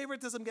say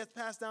favoritism gets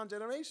passed down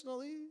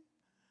generationally,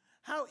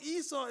 how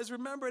Esau is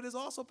remembered is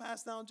also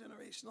passed down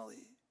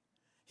generationally.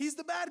 He's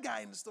the bad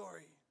guy in the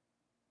story.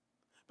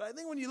 But I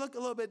think when you look a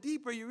little bit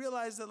deeper, you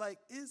realize that, like,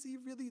 is he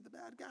really the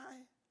bad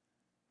guy?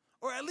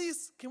 Or at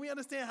least, can we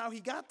understand how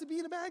he got to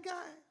be the bad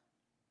guy?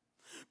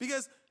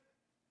 Because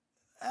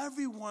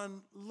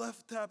everyone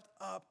lifted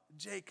up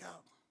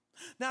Jacob.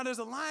 Now, there's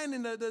a line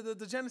in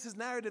the Genesis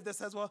narrative that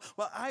says, well,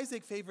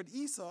 Isaac favored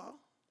Esau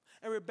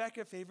and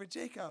Rebekah favored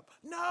Jacob.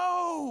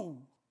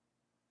 No!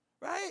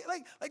 Right?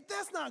 Like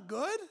that's not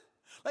good.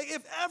 Like,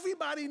 if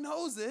everybody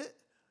knows it,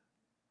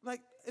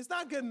 like, it's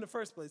not good in the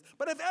first place.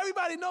 But if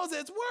everybody knows it,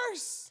 it's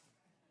worse.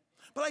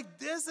 But, like,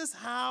 this is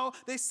how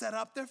they set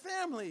up their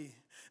family.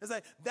 It's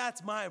like,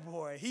 that's my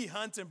boy. He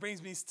hunts and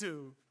brings me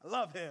stew. I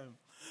love him.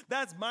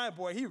 That's my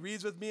boy. He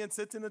reads with me and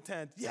sits in the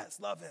tent. Yes,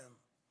 love him.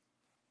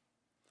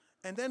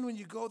 And then when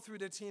you go through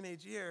their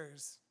teenage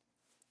years,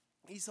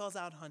 Esau's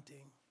out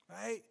hunting,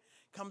 right?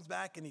 Comes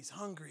back and he's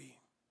hungry.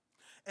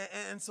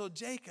 And so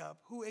Jacob,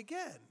 who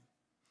again,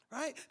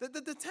 right?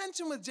 The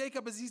tension with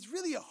Jacob is he's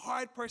really a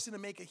hard person to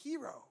make a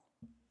hero.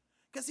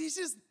 Because he's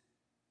just,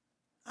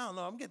 I don't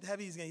know, I'm getting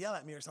heavy, he's going to yell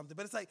at me or something.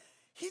 But it's like,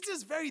 he's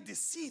just very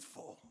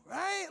deceitful,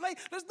 right? Like,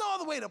 there's no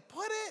other way to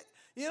put it,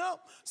 you know?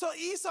 So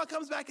Esau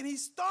comes back and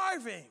he's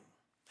starving.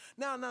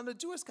 Now, the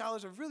Jewish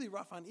scholars are really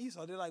rough on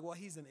Esau. They're like, well,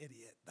 he's an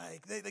idiot.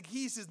 Like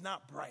he's just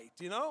not bright,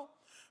 you know?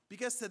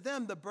 Because to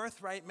them, the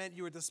birthright meant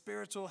you were the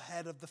spiritual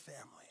head of the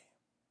family.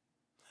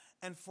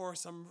 And for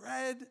some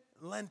red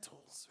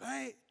lentils,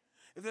 right?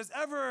 If there's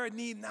ever a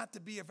need not to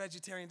be a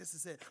vegetarian, this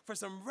is it. For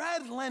some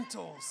red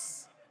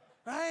lentils,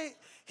 right?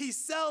 He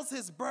sells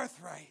his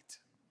birthright.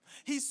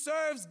 He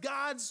serves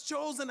God's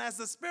chosen as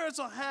the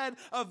spiritual head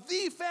of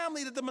the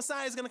family that the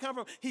Messiah is going to come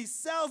from. He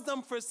sells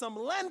them for some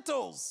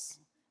lentils.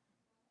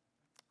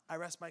 I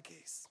rest my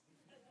case.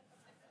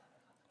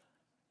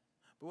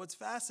 But what's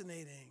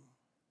fascinating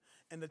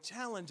and the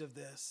challenge of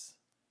this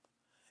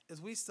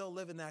is we still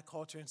live in that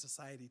culture and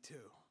society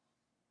too.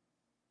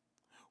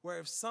 Where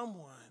if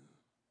someone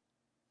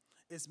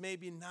is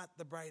maybe not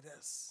the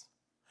brightest,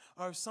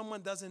 or if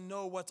someone doesn't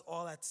know what's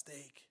all at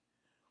stake,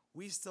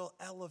 we still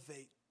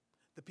elevate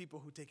the people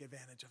who take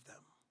advantage of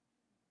them.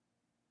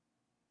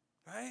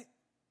 Right?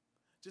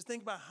 Just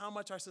think about how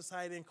much our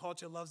society and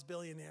culture loves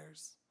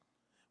billionaires,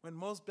 when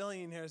most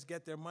billionaires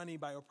get their money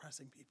by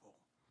oppressing people.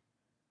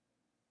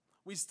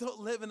 We still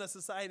live in a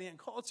society and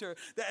culture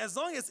that as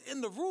long as it's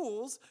in the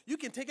rules, you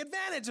can take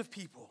advantage of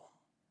people.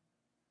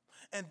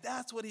 And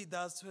that's what he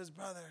does to his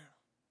brother.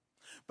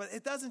 But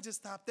it doesn't just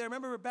stop there.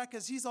 Remember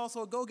Rebekah, she's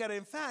also a go-getter.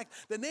 In fact,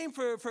 the name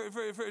for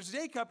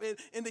Jacob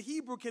in the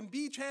Hebrew can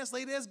be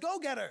translated as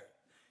go-getter.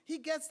 He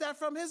gets that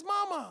from his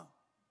mama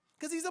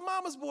because he's a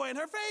mama's boy and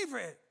her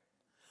favorite.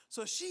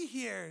 So she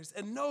hears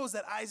and knows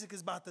that Isaac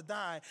is about to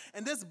die,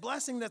 and this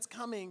blessing that's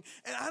coming,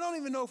 and I don't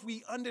even know if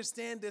we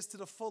understand this to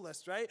the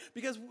fullest, right?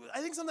 Because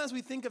I think sometimes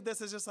we think of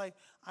this as just like,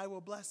 I will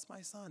bless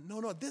my son.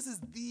 No, this is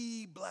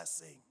the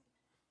blessing,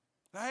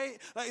 right?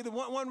 Like the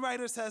one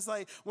writer says,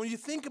 like, when you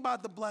think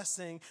about the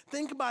blessing,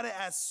 think about it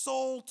as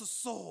soul to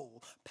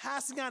soul,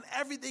 passing on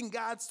everything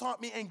God's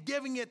taught me and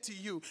giving it to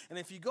you. And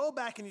if you go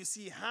back and you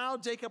see how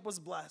Jacob was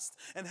blessed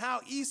and how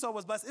Esau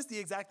was blessed, it's the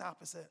exact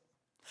opposite.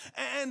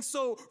 And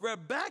so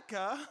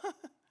Rebekah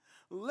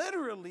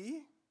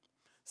literally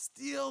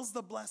steals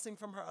the blessing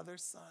from her other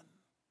son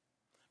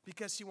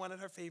because she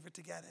wanted her favorite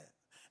to get it.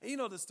 And you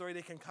know the story,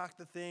 they concoct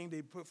the thing,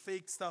 they put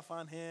fake stuff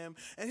on him.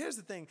 And here's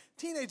the thing,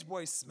 teenage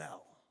boys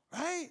smell,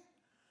 right?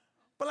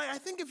 But like, I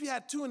think if you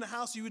had two in the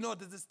house, you would know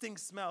that this thing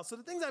smells. So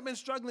the things I've been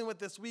struggling with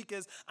this week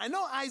is, I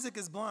know Isaac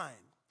is blind,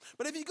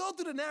 but if you go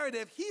through the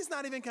narrative, he's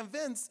not even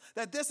convinced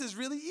that this is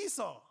really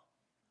Esau.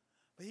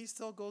 But he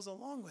still goes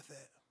along with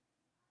it.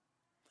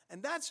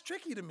 And that's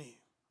tricky to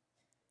me.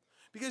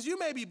 Because you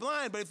may be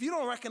blind, but if you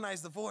don't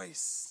recognize the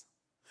voice,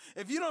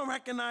 if you don't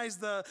recognize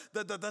the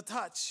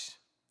touch,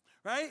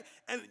 right?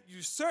 And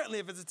you certainly,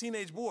 if it's a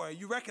teenage boy,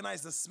 you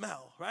recognize the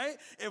smell, right?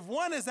 If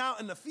one is out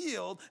in the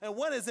field and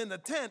one is in the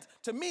tent,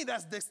 to me,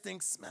 that's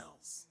distinct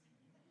smells,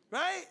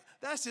 right?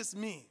 That's just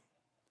me.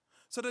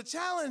 So the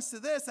challenge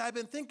to this I've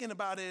been thinking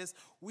about is,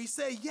 we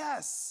say,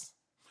 yes,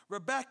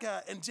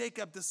 Rebekah and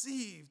Jacob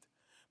deceived,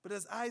 but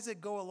does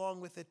Isaac go along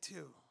with it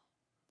too?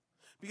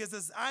 Because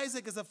does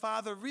Isaac as a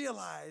father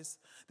realize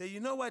that, you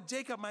know what,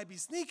 Jacob might be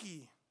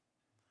sneaky,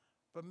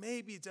 but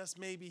maybe, just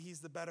maybe, he's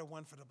the better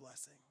one for the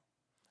blessing.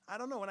 I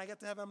don't know. When I get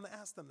to heaven, I'm going to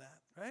ask them that,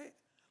 right?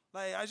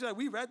 Like,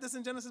 we read this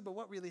in Genesis, but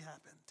what really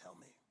happened? Tell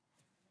me.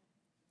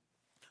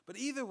 But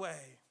either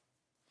way,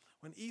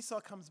 when Esau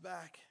comes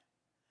back,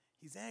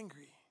 he's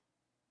angry,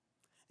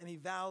 and he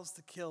vows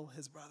to kill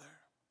his brother.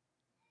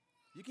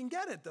 You can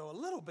get it, though, a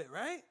little bit,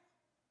 right?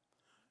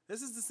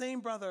 This is the same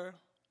brother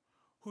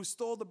who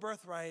stole the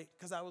birthright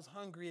because I was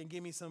hungry and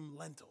gave me some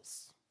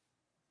lentils.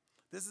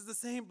 This is the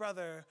same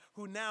brother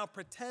who now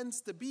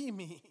pretends to be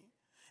me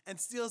and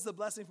steals the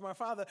blessing from our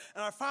father.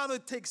 And our father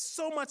takes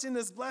so much in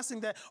this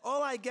blessing that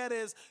all I get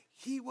is,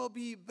 he will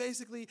be,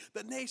 basically,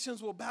 the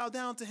nations will bow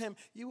down to him.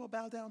 You will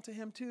bow down to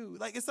him too.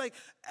 Like, it's like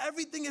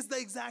everything is the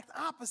exact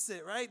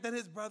opposite, right, that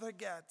his brother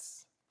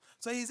gets.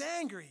 So he's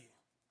angry.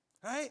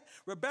 Right?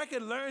 Rebekah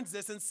learns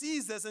this and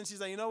sees this, and she's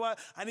like, you know what?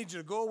 I need you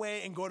to go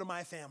away and go to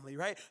my family,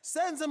 right?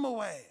 Sends him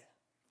away.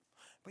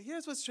 But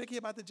here's what's tricky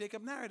about the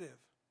Jacob narrative.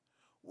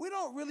 We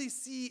don't really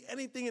see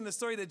anything in the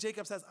story that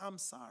Jacob says, I'm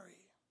sorry.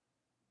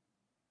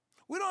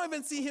 We don't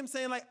even see him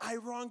saying, like, I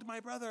wronged my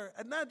brother.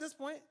 And not at this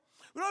point.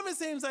 We don't even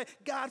see him say,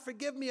 God,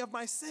 forgive me of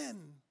my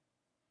sin.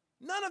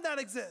 None of that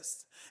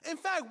exists. In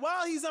fact,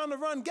 while he's on the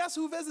run, guess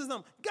who visits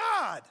him?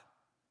 God.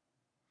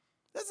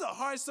 This is a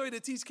hard story to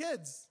teach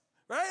kids.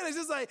 Right? It's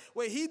just like,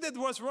 wait, he did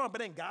what's wrong,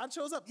 but then God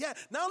shows up? Yeah,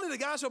 not only did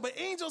God show up, but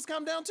angels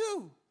come down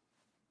too.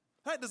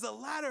 Right? There's a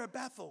ladder at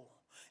Bethel.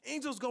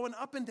 Angels going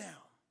up and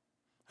down.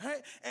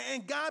 Right?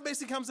 And God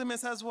basically comes to him and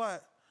says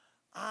what?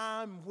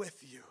 I'm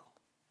with you.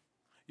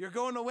 You're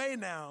going away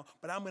now,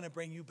 but I'm going to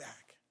bring you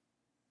back.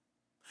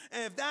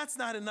 And if that's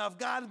not enough,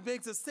 God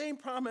makes the same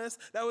promise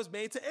that was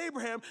made to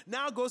Abraham,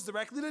 now goes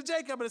directly to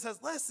Jacob, and it says,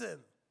 listen,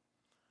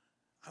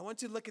 I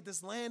want you to look at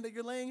this land that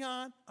you're laying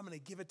on. I'm going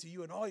to give it to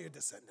you and all your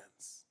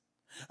descendants.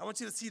 I want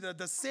you to see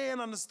the sand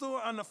on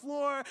the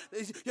floor.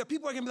 Your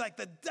people are going to be like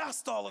the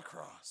dust all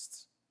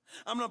across.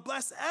 I'm going to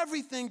bless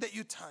everything that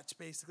you touch,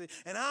 basically,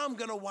 and I'm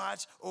going to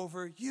watch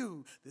over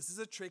you. This is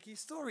a tricky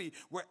story.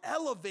 We're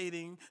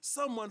elevating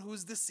someone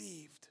who's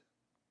deceived.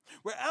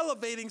 We're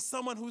elevating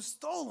someone who's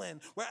stolen.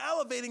 We're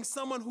elevating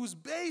someone who's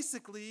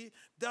basically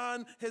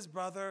done his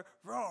brother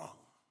wrong.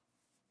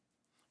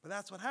 But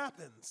that's what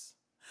happens.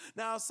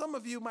 Now, some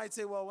of you might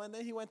say, well, when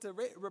he went to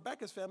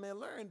Rebekah's family and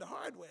learned the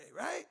hard way,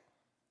 right?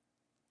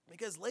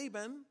 Because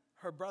Laban,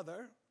 her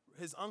brother,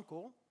 his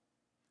uncle,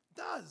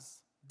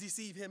 does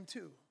deceive him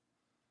too.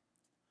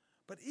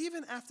 But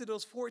even after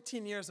those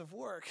 14 years of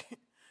work,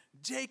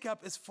 Jacob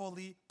is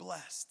fully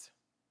blessed.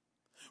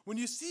 When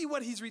you see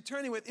what he's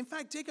returning with, in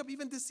fact, Jacob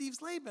even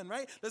deceives Laban,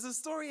 right? There's a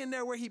story in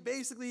there where he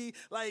basically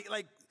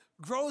like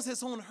grows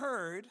his own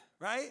herd,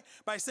 right?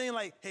 By saying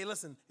like, hey,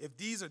 listen, if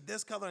these are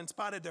this color and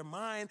spotted, they're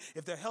mine.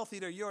 If they're healthy,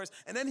 they're yours.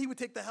 And then he would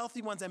take the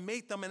healthy ones and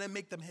mate them and then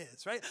make them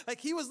his, right? Like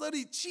he was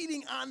literally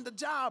cheating on the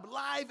job,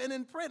 live and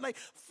in print. Like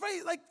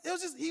it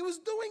was just, he was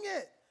doing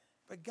it.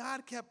 But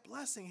God kept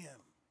blessing him.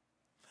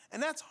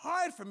 And that's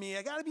hard for me.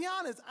 I got to be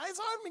honest. It's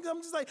hard for me because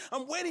I'm just like,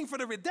 I'm waiting for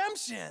the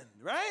redemption,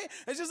 right?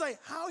 It's just like,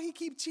 how he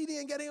keep cheating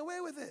and getting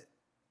away with it.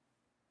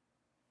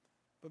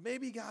 But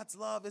maybe God's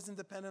love isn't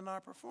dependent on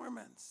our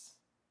performance.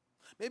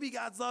 Maybe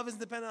God's love isn't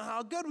dependent on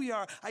how good we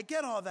are. I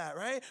get all that,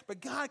 right? But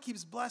God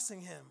keeps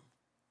blessing him.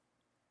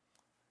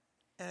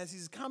 And as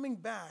he's coming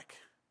back,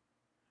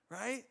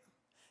 right?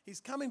 He's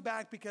coming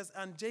back because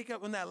on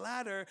Jacob, on that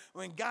ladder,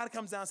 when God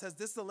comes down and says,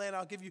 this is the land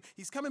I'll give you,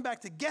 he's coming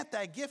back to get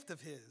that gift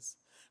of his.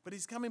 But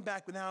he's coming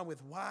back now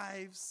with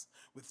wives,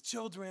 with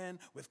children,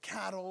 with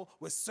cattle,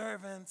 with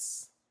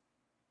servants.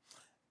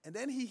 And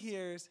then he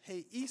hears,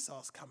 hey,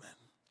 Esau's coming.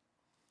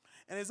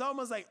 And it's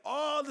almost like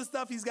all the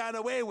stuff he's gotten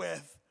away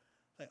with.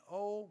 Like,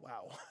 oh,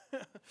 wow.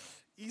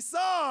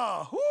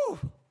 Esau, whoo,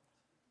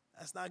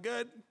 that's not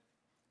good.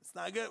 It's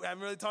not good. We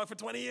haven't really talked for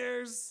 20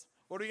 years.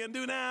 What are we going to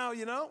do now,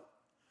 you know?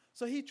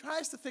 So he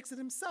tries to fix it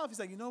himself. He's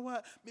like, you know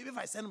what? Maybe if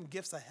I send him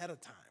gifts ahead of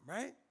time,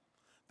 right?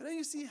 But then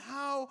you see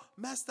how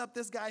messed up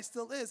this guy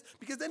still is,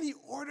 because then he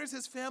orders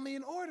his family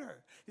in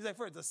order. He's like,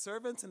 first, the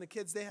servants and the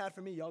kids they had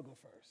for me, y'all go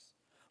first.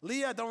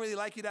 Leah, I don't really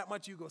like you that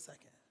much, you go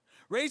second.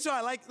 Rachel,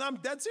 I'm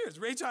dead serious.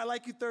 Rachel, I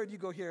like you third, you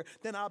go here.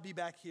 Then I'll be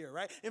back here,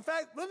 right? In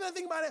fact, when I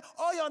think about it,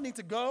 all y'all need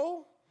to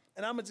go,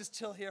 and I'm going to just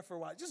chill here for a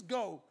while. Just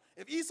go.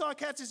 If Esau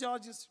catches y'all,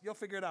 you'll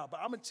figure it out. But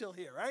I'm going to chill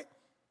here, right?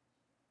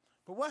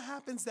 But what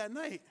happens that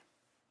night?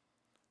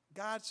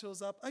 God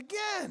shows up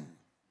again.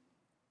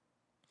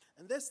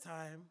 And this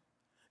time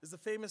is the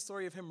famous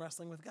story of him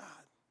wrestling with God.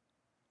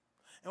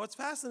 And what's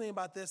fascinating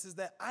about this is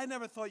that I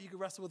never thought you could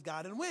wrestle with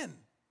God and win.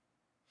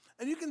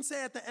 And you can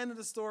say at the end of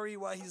the story,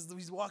 well,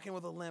 he's walking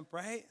with a limp,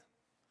 right?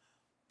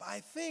 But I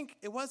think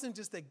it wasn't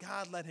just that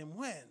God let him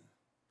win.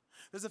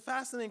 There's a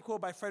fascinating quote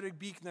by Frederick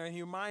Buechner, and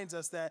he reminds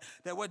us that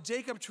what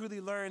Jacob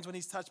truly learns when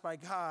he's touched by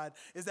God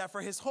is that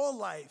for his whole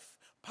life,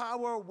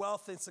 power,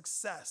 wealth, and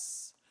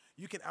success,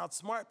 you can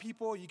outsmart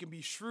people, you can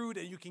be shrewd,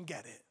 and you can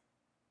get it.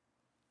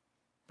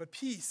 But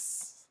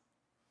peace,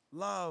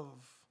 love,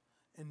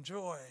 and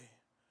joy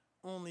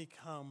only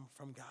come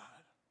from God.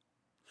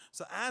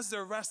 So as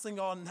they're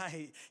wrestling all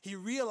night, he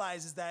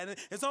realizes that. And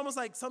it's almost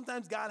like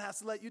sometimes God has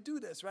to let you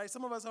do this, right?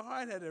 Some of us are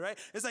hard-headed, right?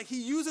 It's like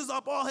he uses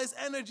up all his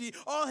energy,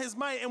 all his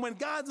might. And when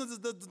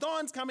the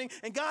dawn's coming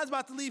and God's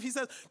about to leave, he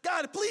says,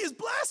 God, please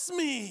bless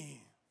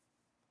me.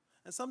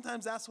 And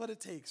sometimes that's what it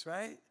takes,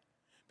 right?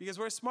 Because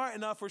we're smart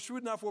enough, we're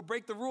shrewd enough, we'll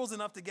break the rules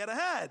enough to get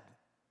ahead.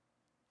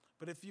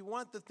 But if you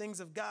want the things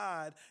of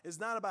God, it's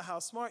not about how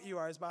smart you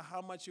are, it's about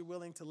how much you're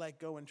willing to let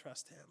go and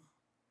trust him.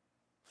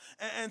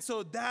 And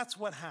so that's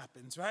what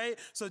happens, right?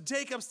 So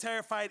Jacob's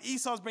terrified.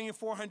 Esau's bringing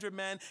 400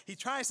 men. He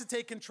tries to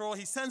take control.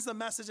 He sends the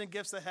message and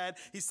gifts ahead.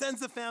 He sends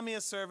the family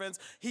as servants.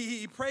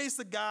 He prays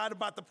to God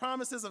about the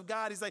promises of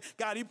God. He's like,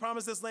 God, you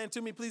promised this land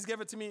to me. Please give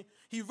it to me.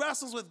 He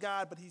wrestles with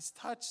God, but he's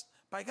touched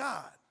by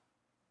God.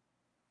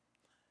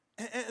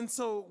 And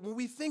so when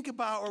we think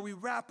about, or we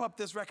wrap up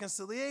this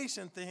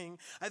reconciliation thing,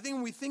 I think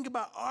when we think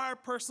about our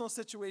personal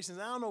situations,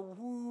 I don't know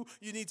who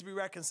you need to be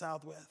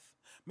reconciled with.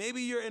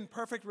 Maybe you're in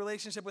perfect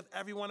relationship with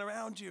everyone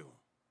around you,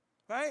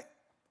 right?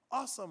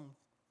 Awesome.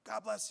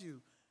 God bless you.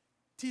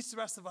 Teach the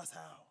rest of us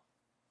how.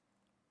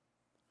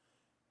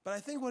 But I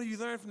think what you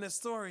learn from this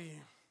story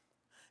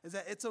is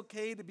that it's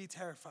okay to be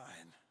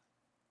terrified.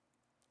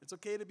 It's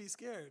okay to be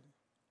scared.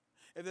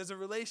 If there's a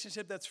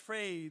relationship that's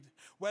frayed,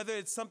 whether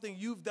it's something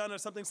you've done or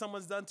something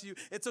someone's done to you,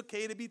 it's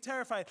okay to be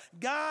terrified.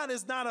 God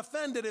is not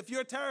offended if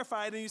you're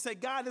terrified and you say,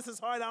 God, this is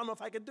hard. I don't know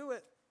if I can do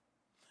it.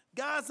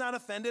 God's not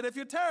offended if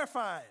you're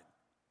terrified.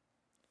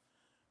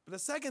 But the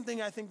second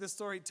thing I think this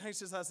story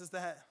teaches us is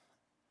that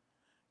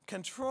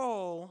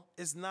control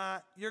is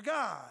not your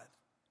God.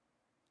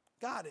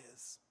 God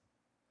is.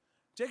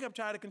 Jacob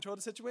tried to control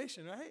the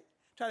situation, right?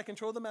 Tried to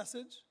control the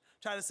message,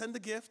 tried to send the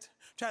gift,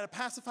 tried to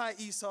pacify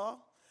Esau.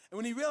 And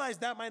when he realized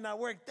that might not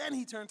work, then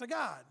he turned to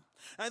God.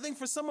 And I think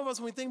for some of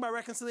us, when we think about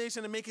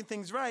reconciliation and making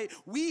things right,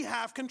 we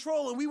have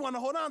control and we want to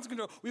hold on to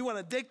control. We want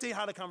to dictate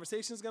how the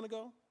conversation is going to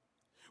go.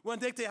 We want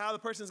to dictate how the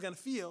person is going to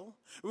feel.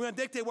 We want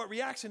to dictate what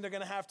reaction they're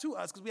going to have to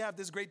us because we have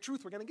this great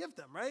truth we're going to give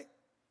them, right?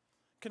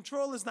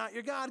 Control is not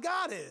your God.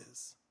 God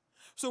is.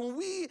 So when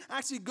we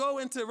actually go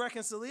into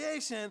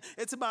reconciliation,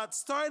 it's about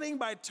starting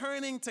by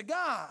turning to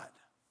God.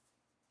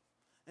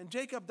 And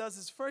Jacob does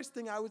his first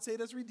thing I would say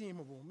that's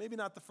redeemable. Maybe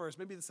not the first,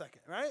 maybe the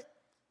second, right?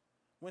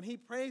 When he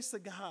prays to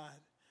God,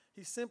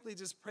 he simply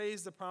just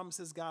prays the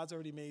promises God's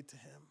already made to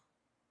him.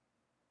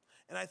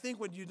 And I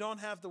think when you don't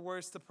have the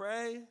words to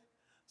pray,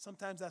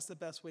 sometimes that's the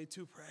best way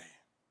to pray.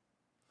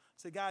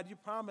 Say, God, you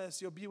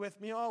promise you'll be with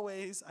me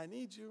always. I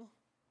need you.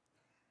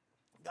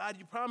 God,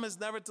 you promise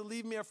never to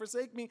leave me or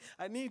forsake me.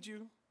 I need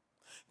you.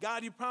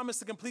 God, you promise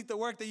to complete the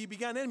work that you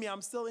began in me.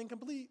 I'm still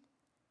incomplete.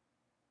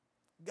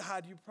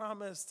 God, you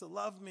promise to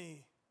love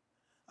me.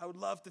 I would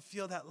love to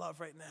feel that love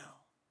right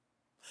now.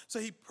 So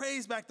he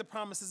prays back the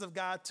promises of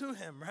God to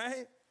him,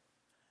 right?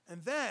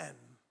 And then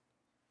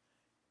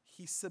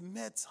he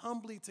submits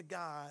humbly to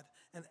God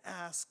and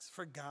asks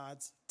for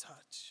God's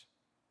touch.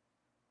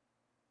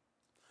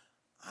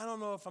 I don't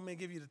know if I'm going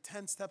to give you the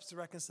 10 steps to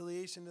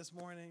reconciliation this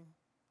morning,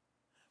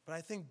 but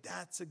I think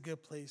that's a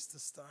good place to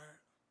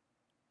start.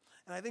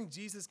 And I think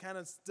Jesus kind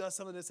of does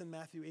some of this in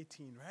Matthew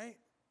 18, right?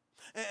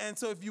 And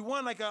so if you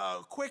want like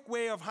a quick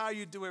way of how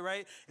you do it,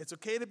 right? It's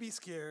okay to be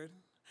scared.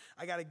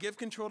 I got to give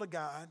control to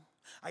God.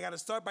 I got to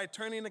start by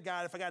turning to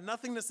God. If I got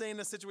nothing to say in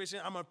this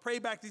situation, I'm going to pray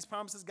back these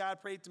promises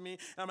God prayed to me. And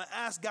I'm going to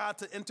ask God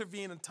to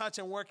intervene and touch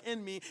and work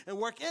in me and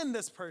work in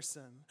this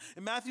person.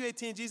 In Matthew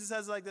 18, Jesus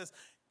says it like this: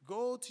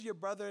 go to your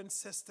brother and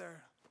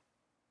sister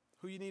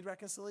who you need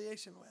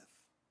reconciliation with.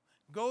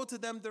 Go to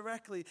them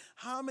directly.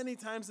 How many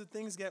times do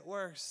things get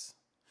worse?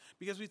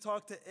 Because we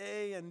talk to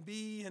A and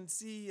B and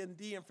C and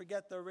D and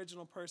forget the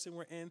original person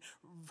we're in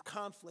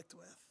conflict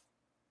with.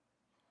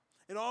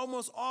 It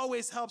almost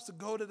always helps to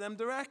go to them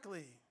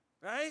directly,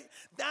 right?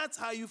 That's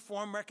how you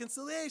form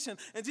reconciliation.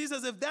 And Jesus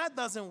says, if that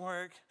doesn't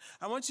work,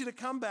 I want you to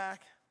come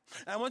back.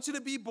 I want you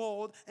to be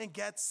bold and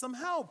get some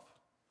help,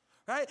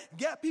 right?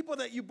 Get people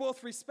that you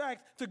both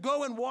respect to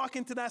go and walk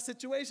into that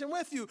situation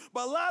with you.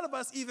 But a lot of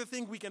us either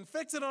think we can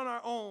fix it on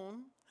our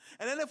own,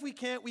 and then if we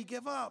can't, we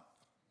give up.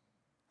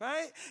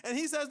 Right? And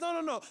he says,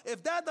 no.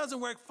 If that doesn't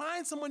work,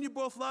 find someone you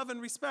both love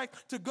and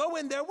respect to go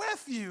in there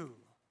with you.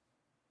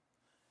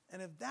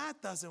 And if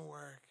that doesn't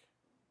work,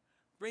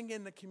 bring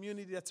in the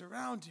community that's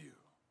around you.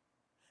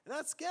 And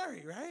that's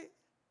scary, right?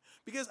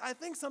 Because I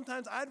think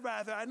sometimes I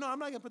know I'm not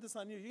going to put this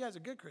on you. You guys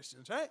are good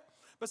Christians, right?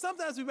 But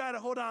sometimes we'd rather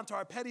hold on to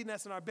our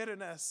pettiness and our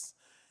bitterness,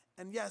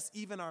 and yes,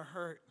 even our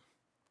hurt,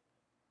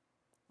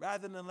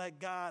 rather than let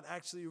God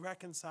actually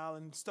reconcile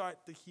and start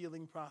the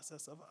healing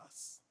process of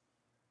us.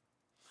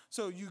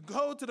 So you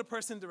go to the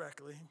person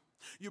directly,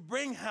 you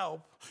bring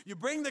help, you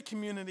bring the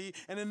community,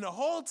 and in the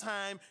whole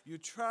time, you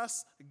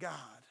trust God.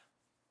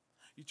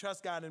 You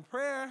trust God in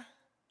prayer.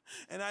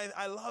 And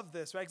I love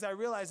this, right? Because I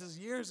realized this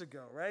years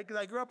ago, right?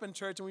 Because I grew up in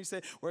church and we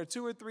say, where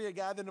 2 or 3 are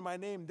gathered in my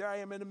name, there I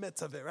am in the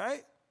midst of it,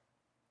 right?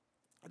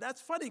 And that's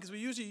funny because we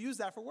usually use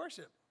that for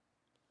worship.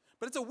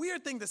 But it's a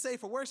weird thing to say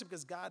for worship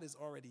because God is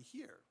already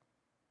here.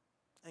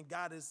 And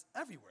God is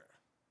everywhere.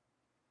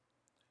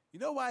 You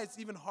know why it's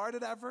even harder,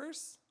 that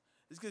verse?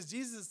 It's because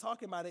Jesus is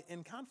talking about it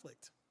in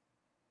conflict,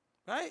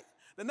 right?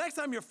 The next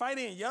time you're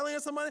fighting and yelling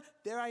at somebody,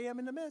 there I am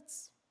in the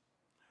midst.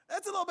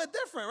 That's a little bit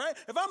different, right?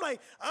 If I'm like,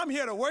 I'm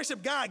here to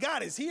worship God,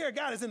 God is here,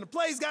 God is in the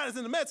place, God is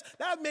in the midst,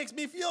 that makes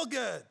me feel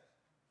good,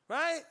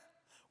 right?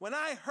 When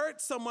I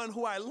hurt someone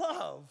who I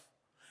love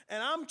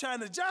and I'm trying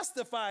to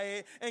justify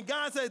it and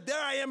God said,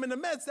 there I am in the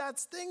midst, that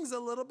stings a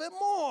little bit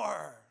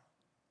more.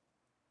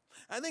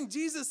 I think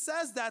Jesus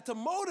says that to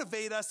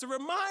motivate us, to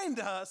remind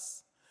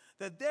us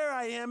that there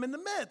I am in the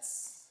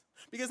midst,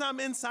 because I'm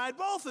inside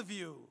both of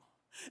you.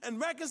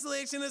 And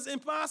reconciliation is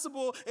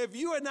impossible if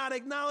you are not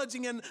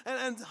acknowledging and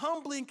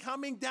humbly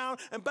coming down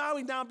and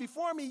bowing down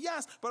before me,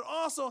 yes, but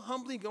also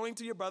humbly going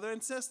to your brother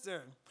and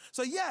sister.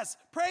 So yes,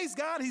 praise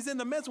God, he's in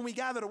the midst when we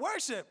gather to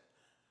worship.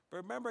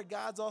 But remember,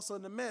 God's also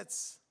in the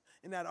midst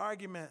in that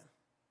argument,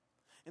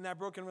 in that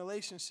broken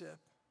relationship,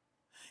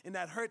 in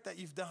that hurt that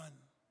you've done,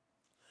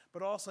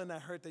 but also in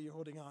that hurt that you're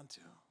holding on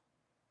to.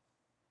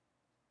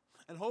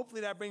 And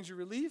hopefully that brings you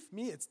relief.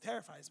 Me, it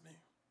terrifies me.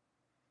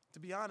 To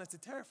be honest,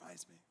 it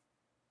terrifies me.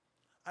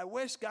 I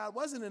wish God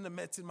wasn't in the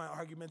midst of my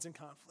arguments and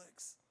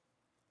conflicts,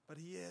 but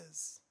he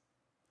is.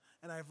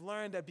 And I've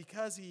learned that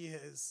because he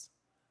is,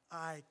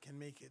 I can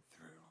make it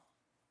through.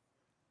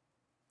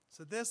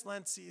 So this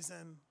Lent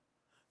season,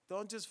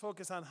 don't just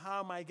focus on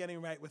how am I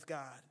getting right with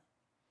God.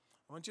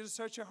 I want you to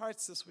search your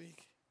hearts this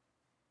week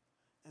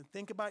and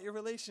think about your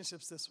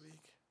relationships this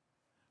week.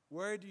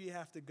 Where do you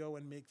have to go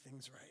and make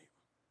things right?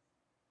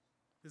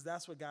 Because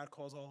that's what God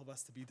calls all of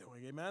us to be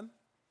doing. Amen?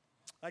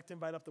 I'd like to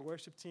invite up the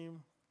worship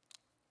team.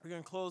 We're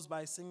going to close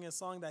by singing a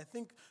song that I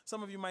think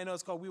some of you might know.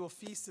 It's called We Will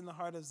Feast in the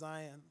Heart of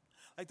Zion.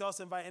 I'd like to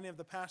also invite any of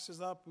the pastors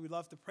up. We'd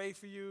love to pray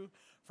for you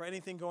for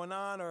anything going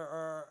on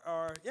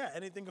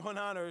anything going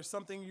on or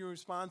something you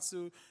respond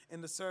to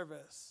in the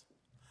service.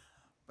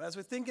 But as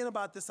we're thinking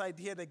about this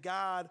idea that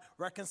God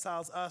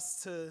reconciles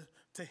us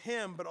to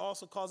him, but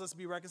also calls us to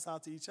be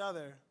reconciled to each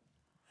other,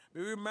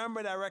 we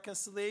remember that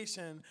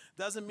reconciliation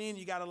doesn't mean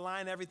you got to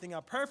line everything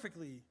up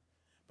perfectly,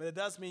 but it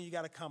does mean you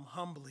got to come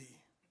humbly.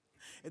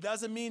 It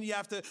doesn't mean you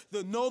have to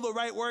know the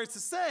right words to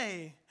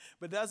say,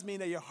 but it does mean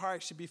that your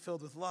heart should be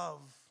filled with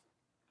love.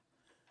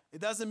 It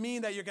doesn't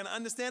mean that you're going to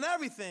understand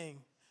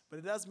everything, but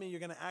it does mean you're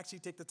going to actually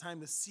take the time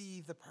to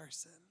see the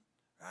person,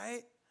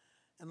 right?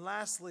 And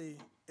lastly,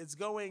 it's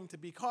going to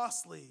be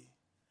costly,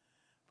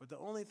 but the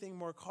only thing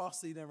more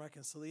costly than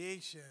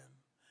reconciliation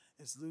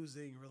is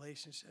losing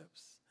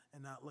relationships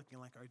and not looking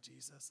like our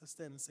Jesus. Let's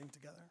stand and sing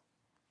together.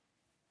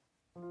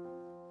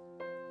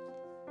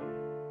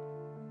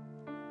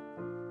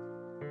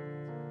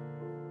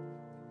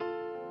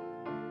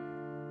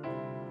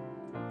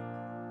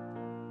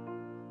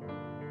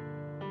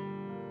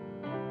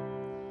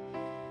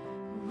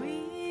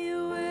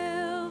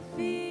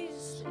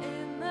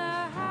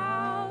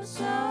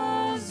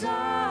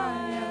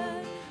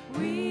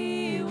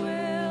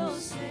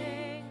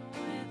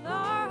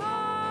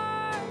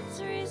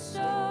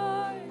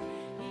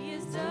 He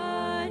has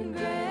done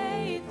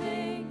great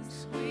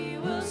things. We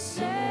will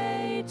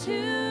say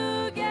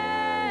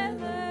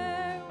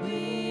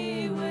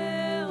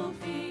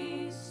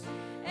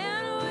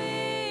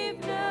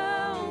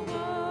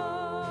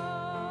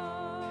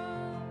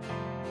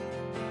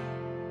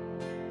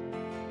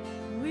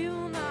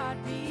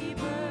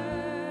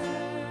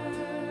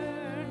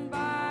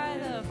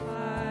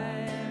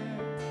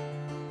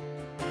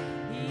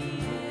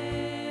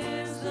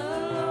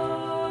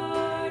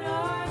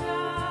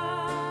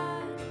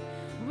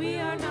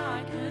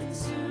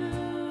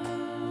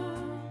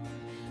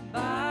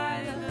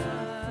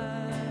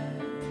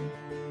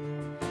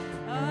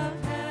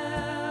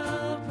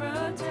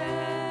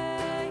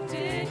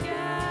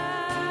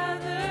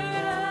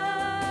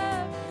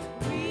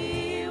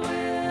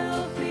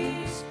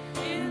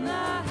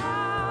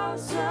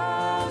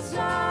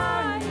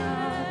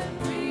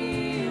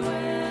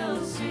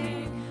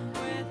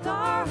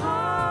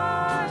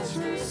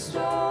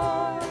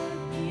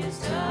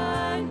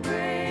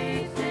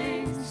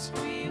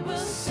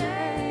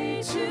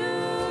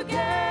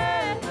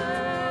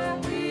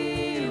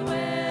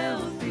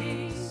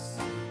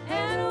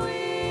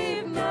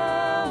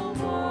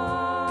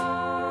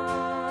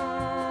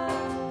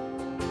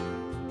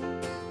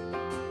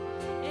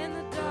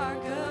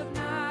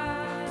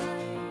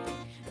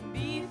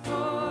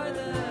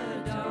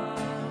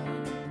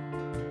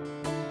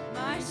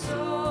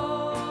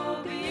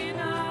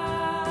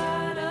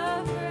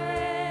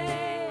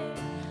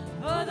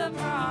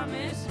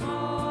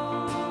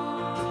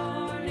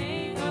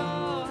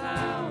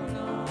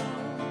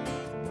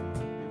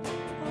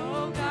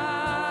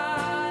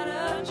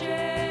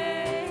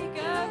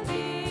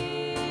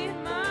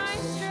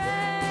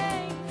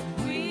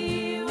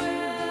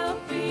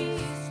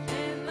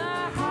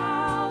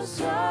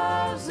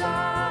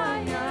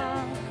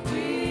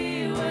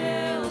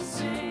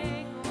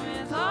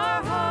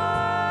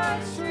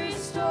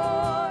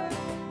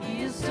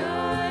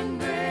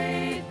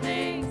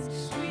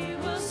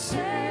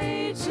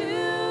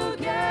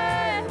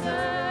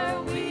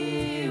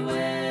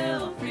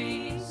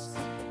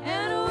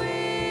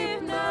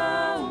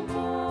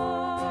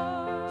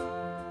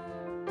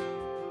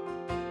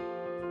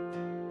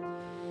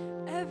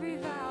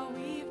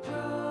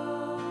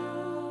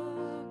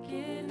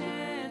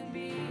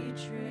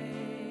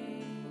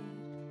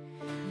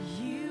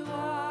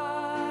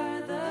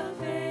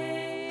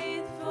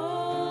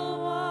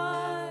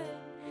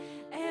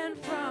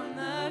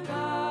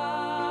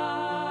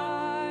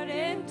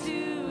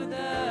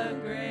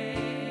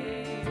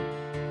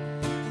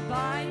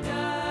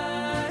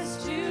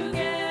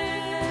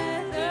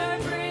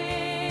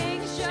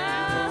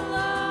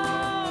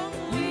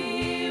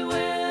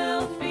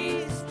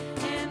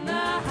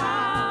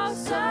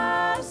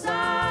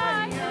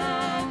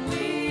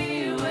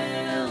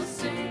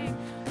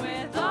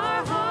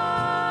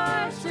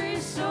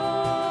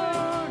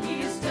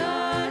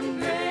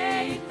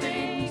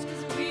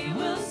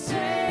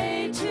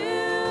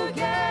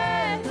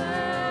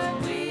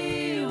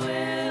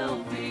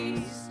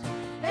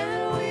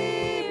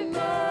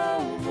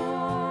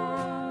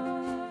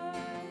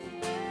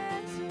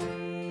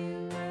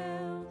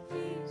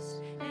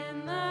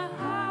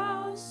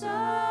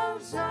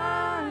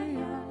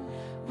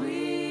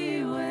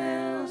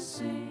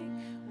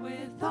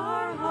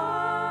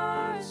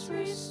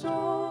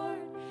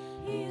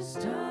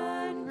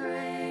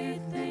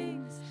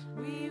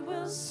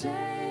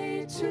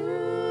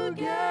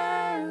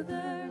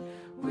together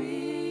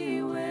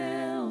we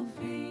will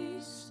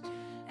feast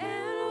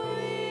and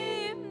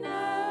weep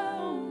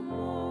no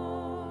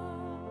more.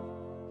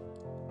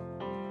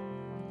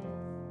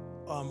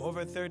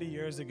 Over 30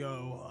 years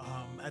ago,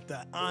 at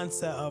the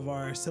onset of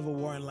our civil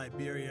war in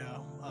Liberia,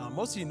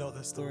 most of you know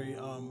this story,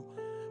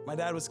 my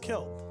dad was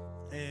killed.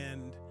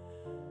 And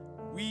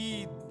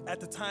we, at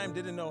the time,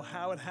 didn't know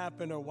how it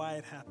happened or why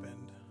it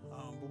happened.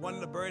 But one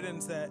of the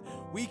burdens that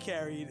we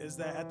carried is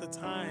that at the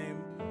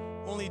time,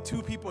 only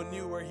two people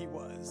knew where he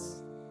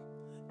was.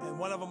 And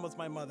one of them was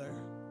my mother,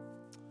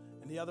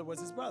 and the other was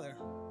his brother.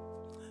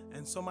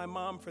 And so my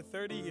mom, for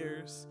 30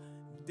 years,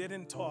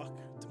 didn't talk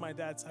to my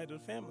dad's side of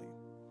the family.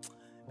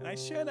 And I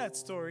share that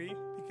story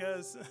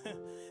because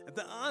at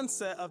the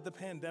onset of the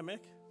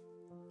pandemic,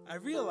 I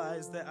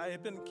realized that I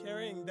had been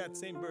carrying that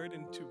same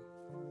burden too.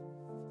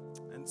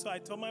 And so I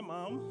told my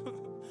mom,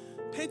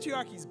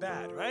 patriarchy's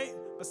bad, right?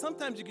 But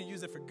sometimes you can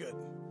use it for good.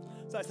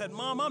 So I said,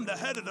 Mom, I'm the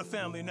head of the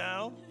family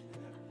now.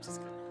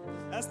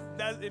 That's,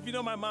 if you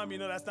know my mom, you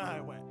know that's not how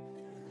it went.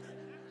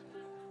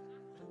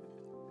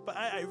 But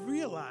I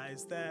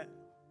realized that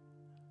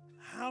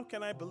how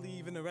can I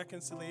believe in the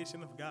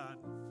reconciliation of God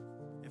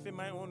if in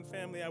my own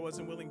family I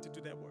wasn't willing to do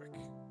that work?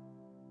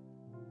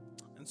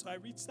 And so I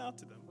reached out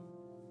to them.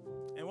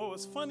 And what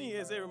was funny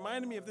is it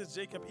reminded me of this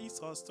Jacob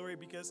Esau story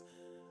because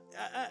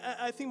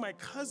I think my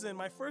cousin,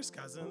 my first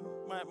cousin,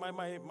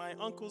 my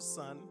uncle's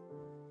son,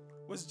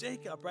 was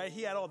Jacob, right?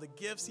 He had all the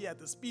gifts, he had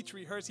the speech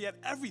rehearsed, he had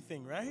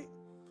everything, right?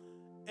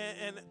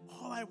 And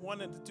all I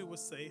wanted to do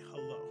was say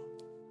hello.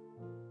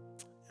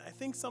 And I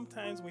think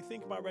sometimes when we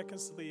think about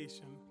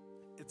reconciliation,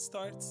 it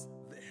starts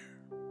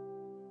there,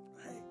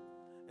 right?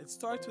 It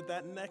starts with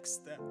that next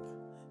step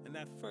and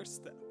that first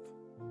step.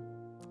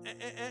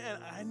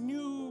 And I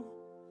knew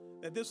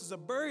that this was a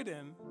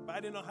burden, but I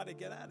didn't know how to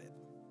get at it.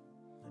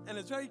 And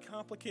it's very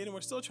complicated.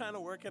 We're still trying to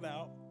work it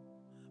out.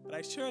 But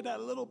I shared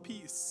that little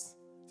piece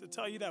to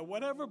tell you that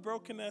whatever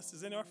brokenness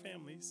is in our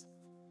families,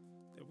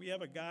 that we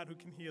have a God who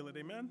can heal it.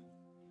 Amen?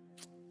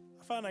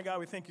 Father God,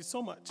 we thank you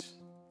so much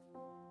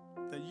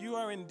that you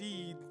are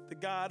indeed the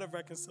God of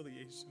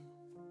reconciliation.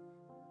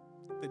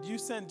 That you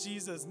sent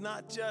Jesus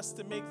not just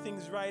to make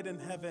things right in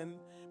heaven,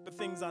 but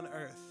things on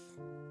earth.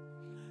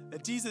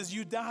 That Jesus,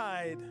 you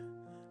died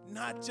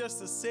not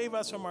just to save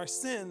us from our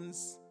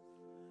sins,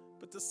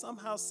 but to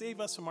somehow save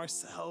us from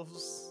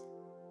ourselves.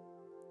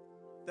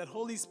 That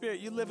Holy Spirit,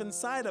 you live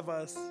inside of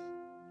us,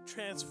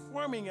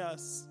 transforming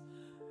us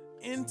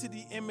into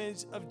the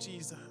image of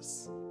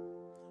Jesus.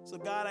 So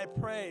God, I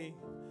pray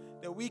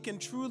that we can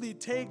truly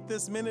take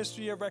this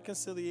ministry of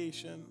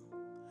reconciliation.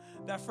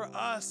 That for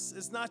us,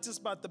 it's not just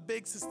about the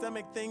big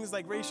systemic things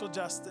like racial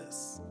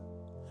justice,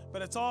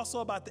 but it's also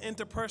about the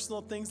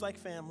interpersonal things like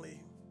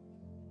family,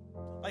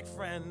 like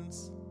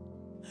friends.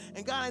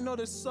 And God, I know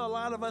there's a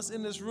lot of us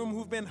in this room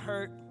who've been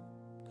hurt,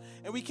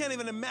 and we can't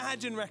even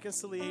imagine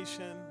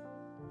reconciliation.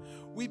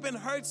 We've been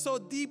hurt so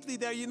deeply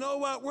that, you know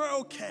what, we're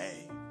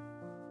okay.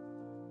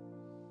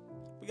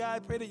 But God, I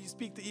pray that you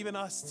speak to even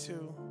us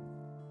too,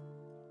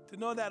 to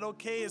know that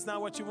okay is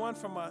not what you want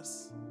from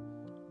us.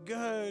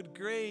 Good,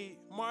 great,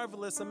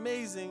 marvelous,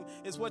 amazing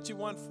is what you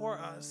want for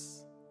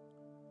us.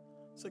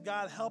 So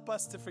God, help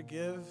us to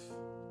forgive.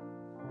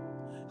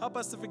 Help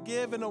us to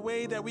forgive in a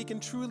way that we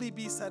can truly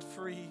be set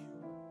free,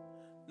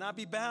 not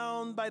be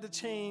bound by the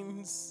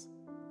chains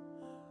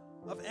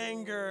of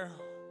anger,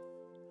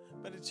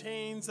 by the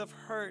chains of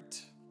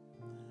hurt,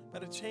 by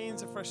the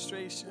chains of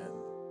frustration.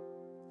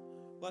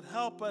 But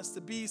help us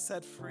to be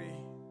set free.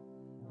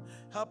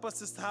 Help us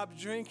to stop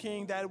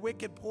drinking that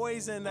wicked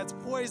poison that's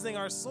poisoning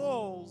our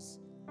souls,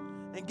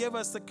 and give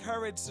us the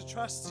courage to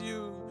trust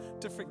you,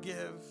 to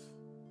forgive.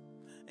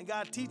 And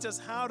God, teach us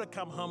how to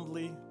come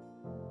humbly,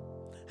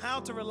 how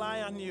to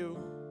rely on you,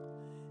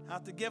 how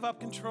to give up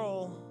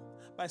control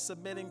by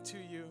submitting to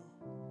you.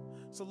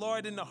 So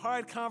Lord, in the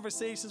hard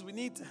conversations we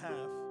need to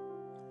have,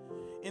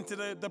 into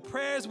the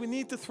prayers we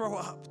need to throw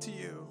up to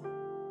you,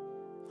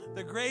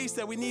 the grace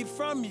that we need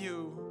from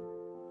you,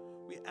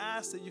 we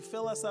ask that you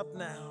fill us up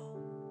now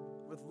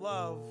with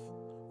love,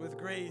 with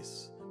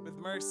grace, with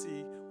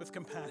mercy, with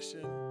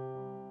compassion.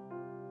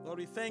 Lord,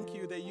 we thank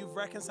you that you've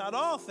reconciled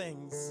all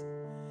things.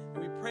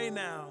 And we pray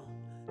now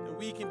that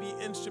we can be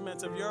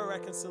instruments of your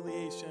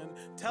reconciliation,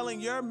 telling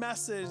your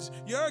message,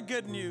 your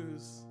good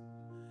news,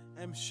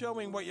 and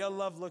showing what your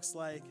love looks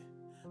like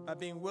by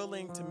being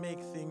willing to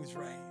make things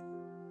right.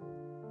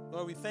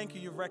 Lord, we thank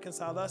you, you've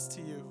reconciled us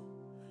to you.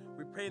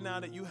 We pray now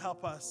that you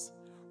help us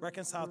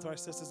reconcile to our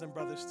sisters and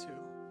brothers too.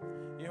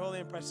 In your holy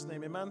and precious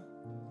name, amen.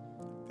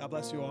 God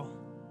bless you all.